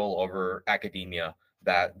control over academia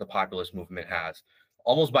that the populist movement has.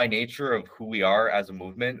 Almost by nature of who we are as a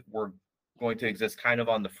movement, we're going to exist kind of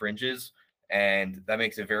on the fringes, and that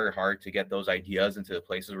makes it very hard to get those ideas into the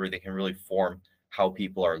places where they can really form how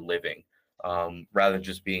people are living, rather than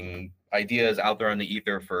just being ideas out there on the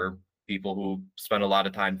ether for people who spend a lot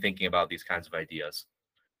of time thinking about these kinds of ideas.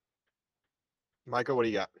 Michael, what do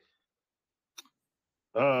you got?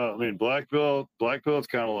 I mean, black pill, it's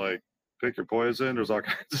kind of like pick your poison. There's all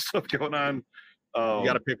kinds of stuff going on. You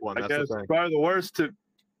got to pick one. I That's guess the thing. probably the worst so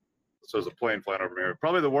there's a plane flying over here.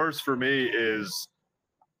 Probably the worst for me is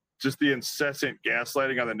just the incessant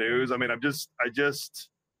gaslighting on the news. I mean, I just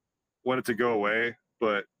want it to go away,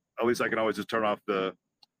 but at least I can always just turn off the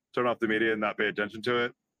media and not pay attention to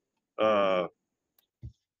it.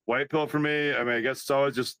 White pill for me, I mean, I guess it's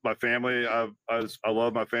always just my family. I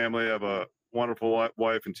love my family. I have a wonderful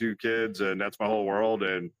wife and 2 kids, and that's my whole world,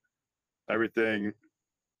 and everything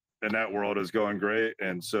in that world is going great.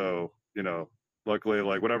 And so, luckily,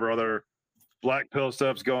 like whatever other black pill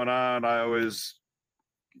stuff's going on, I always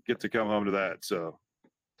get to come home to that. So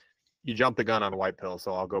You jumped the gun on a white pill,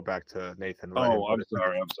 so I'll go back to Nathan. Oh, I'm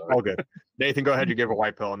sorry. All good. Nathan, go ahead. You give a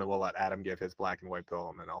white pill, and then we'll let Adam give his black and white pill,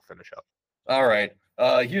 and then I'll finish up. All right.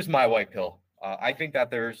 Here's my white pill. I think that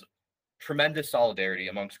there's tremendous solidarity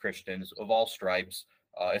amongst Christians of all stripes,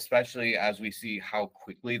 especially as we see how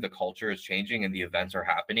quickly the culture is changing and the events are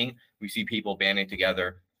happening. We see people banding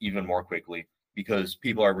together even more quickly because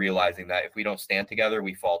people are realizing that if we don't stand together,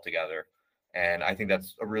 we fall together. And I think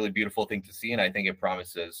that's a really beautiful thing to see. And I think it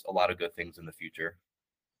promises a lot of good things in the future.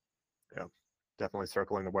 Yeah, definitely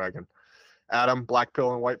circling the wagon. Adam, black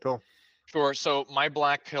pill and white pill? Sure. So my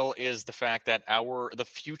black pill is the fact that the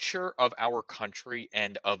future of our country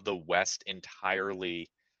and of the West entirely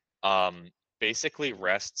basically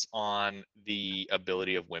rests on the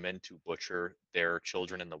ability of women to butcher their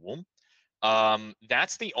children in the womb.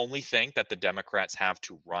 That's the only thing that the Democrats have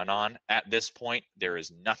to run on at this point. There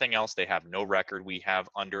is nothing else. They have no record. We have,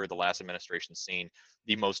 under the last administration, seen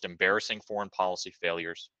the most embarrassing foreign policy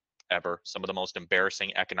failures ever, some of the most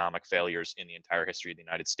embarrassing economic failures in the entire history of the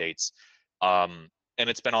United States. And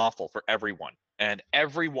it's been awful for everyone. And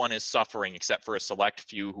everyone is suffering except for a select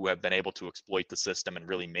few who have been able to exploit the system and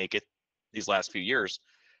really make it these last few years.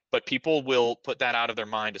 But people will put that out of their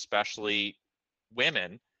mind, especially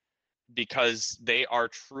women, because they are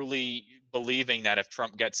truly believing that if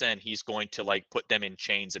Trump gets in, he's going to like put them in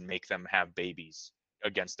chains and make them have babies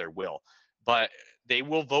against their will. But they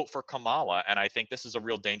will vote for Kamala. And I think this is a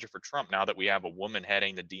real danger for Trump now that we have a woman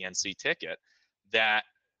heading the DNC ticket, that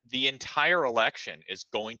the entire election is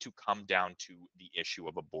going to come down to the issue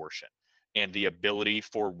of abortion and the ability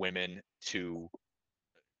for women to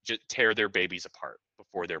just tear their babies apart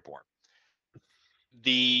before they're born.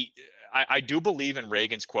 I do believe in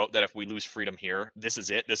Reagan's quote that if we lose freedom here, this is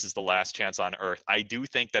it. This is the last chance on earth. I do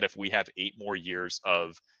think that if we have 8 more years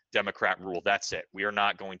of Democrat rule, that's it. We are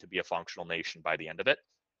not going to be a functional nation by the end of it.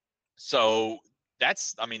 So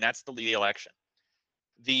that's the election.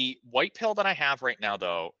 The white pill that I have right now,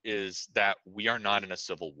 though, is that we are not in a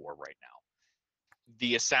civil war right now.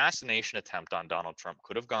 The assassination attempt on Donald Trump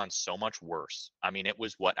could have gone so much worse. I mean, it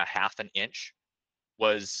was what, a half an inch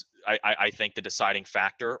was, I think, the deciding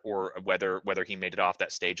factor, or whether he made it off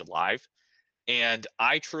that stage alive. And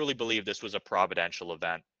I truly believe this was a providential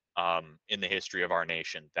event in the history of our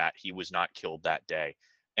nation, that he was not killed that day.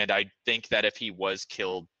 And I think that if he was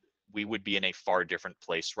killed, we would be in a far different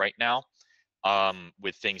place right now,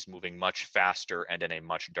 with things moving much faster and in a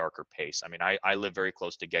much darker pace. I mean, I live very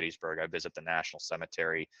close to Gettysburg. I visit the National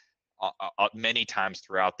Cemetery many times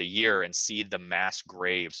throughout the year and see the mass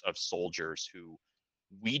graves of soldiers who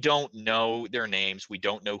we don't know their names. We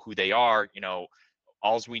don't know who they are. You know,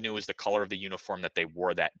 all we knew is the color of the uniform that they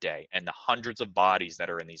wore that day, and the hundreds of bodies that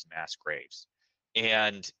are in these mass graves.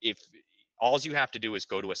 And if all you have to do is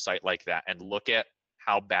go to a site like that and look at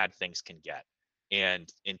how bad things can get.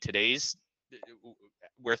 And in today's,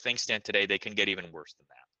 where things stand today, they can get even worse than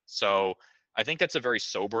that. So I think that's a very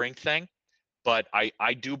sobering thing. But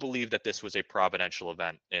I do believe that this was a providential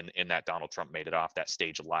event in that Donald Trump made it off that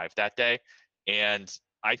stage alive that day. And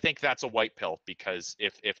I think that's a white pill, because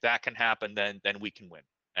if that can happen, then we can win.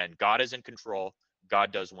 And God is in control.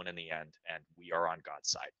 God does win in the end, and we are on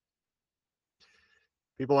God's side.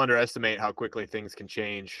 People underestimate how quickly things can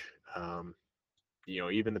change.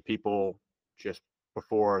 Even the people just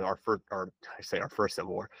before our first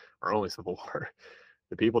Civil War, our only Civil War,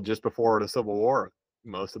 the people just before the Civil War,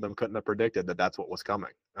 most of them couldn't have predicted that that's what was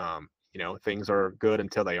coming. Things are good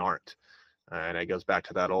until they aren't. And it goes back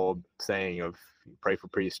to that old saying of pray for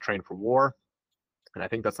peace, train for war. And I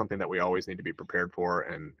think that's something that we always need to be prepared for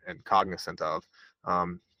and cognizant of,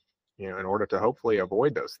 in order to hopefully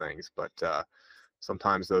avoid those things. But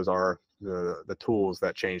sometimes those are the tools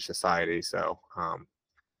that change society. So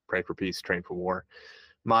pray for peace, train for war.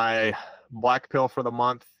 My black pill for the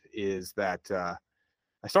month is that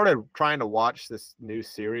I started trying to watch this new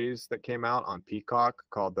series that came out on Peacock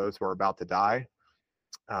called Those Who Are About to Die.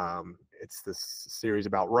 It's this series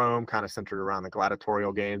about Rome, kind of centered around the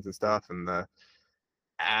gladiatorial games and stuff. And the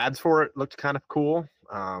ads for it looked kind of cool.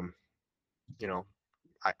 I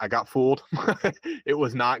got fooled. It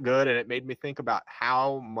was not good. And it made me think about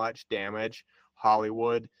how much damage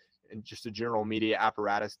Hollywood and just the general media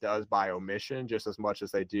apparatus does by omission, just as much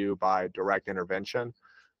as they do by direct intervention.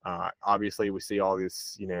 Obviously, we see all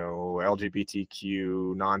this,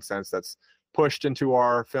 LGBTQ nonsense that's pushed into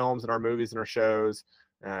our films and our movies and our shows,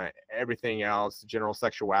 everything else, general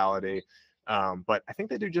sexuality. But I think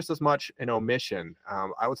they do just as much in omission.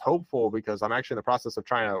 I was hopeful, because I'm actually in the process of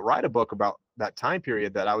trying to write a book about that time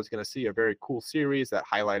period, that I was going to see a very cool series that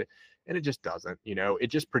highlighted, and it just doesn't. It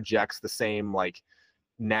just projects the same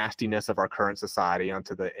nastiness of our current society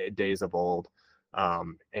onto the days of old.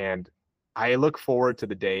 And I look forward to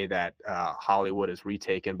the day that Hollywood is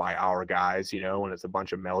retaken by our guys, when it's a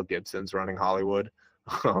bunch of Mel Gibsons running Hollywood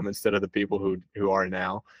instead of the people who are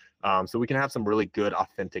now. So we can have some really good,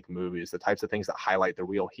 authentic movies, the types of things that highlight the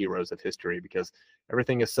real heroes of history, because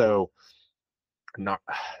everything is so not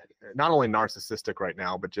only narcissistic right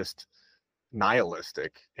now, but just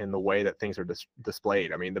nihilistic in the way that things are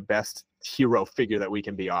displayed. I mean, the best hero figure that we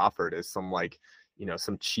can be offered is some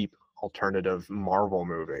some cheap alternative Marvel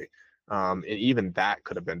movie. And even that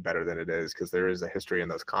could have been better than it is, because there is a history in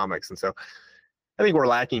those comics. And so I think we're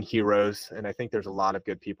lacking heroes, and I think there's a lot of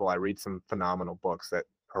good people. I read some phenomenal books that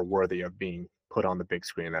are worthy of being put on the big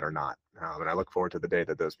screen that are not. And I look forward to the day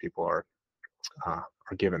that those people are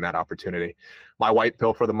given that opportunity. My white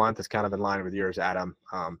pill for the month is kind of in line with yours, Adam.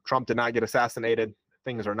 Trump did not get assassinated.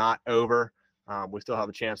 Things are not over. We still have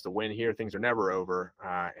a chance to win here. Things are never over.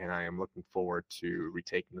 And I am looking forward to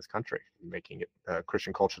retaking this country and making it a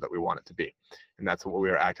Christian culture that we want it to be. And that's what we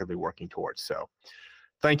are actively working towards. So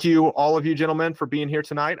thank you, all of you gentlemen, for being here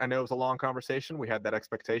tonight. I know it was a long conversation. We had that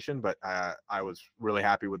expectation, but I was really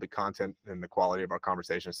happy with the content and the quality of our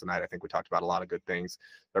conversations tonight. I think we talked about a lot of good things.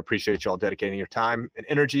 I appreciate y'all dedicating your time and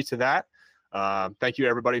energy to that. Thank you,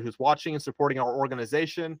 everybody who's watching and supporting our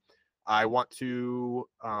organization. I want to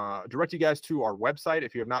direct you guys to our website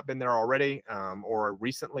if you have not been there already, or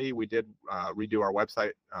recently we did redo our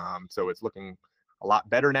website, so it's looking a lot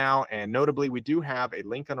better now. And notably, we do have a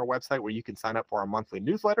link on our website where you can sign up for our monthly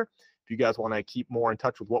newsletter. If you guys want to keep more in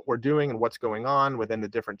touch with what we're doing and what's going on within the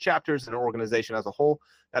different chapters and organization as a whole,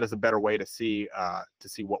 that is a better way to see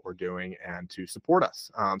what we're doing and to support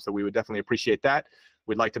us. So we would definitely appreciate that.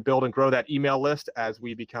 We'd like to build and grow that email list as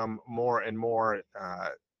we become more and more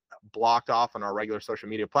blocked off on our regular social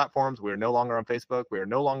media platforms. We are no longer on Facebook. We are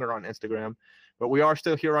no longer on Instagram, but we are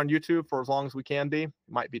still here on YouTube for as long as we can be. It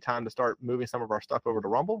might be time to start moving some of our stuff over to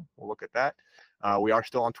Rumble. We'll look at that. We are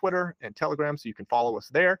still on Twitter and Telegram, so you can follow us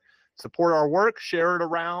there. Support our work, share it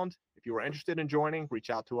around. If you are interested in joining,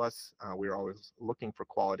 reach out to us. We are always looking for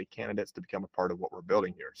quality candidates to become a part of what we're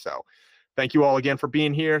building here. So thank you all again for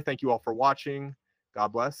being here. Thank you all for watching. God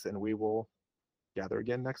bless, and we will gather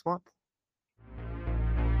again next month.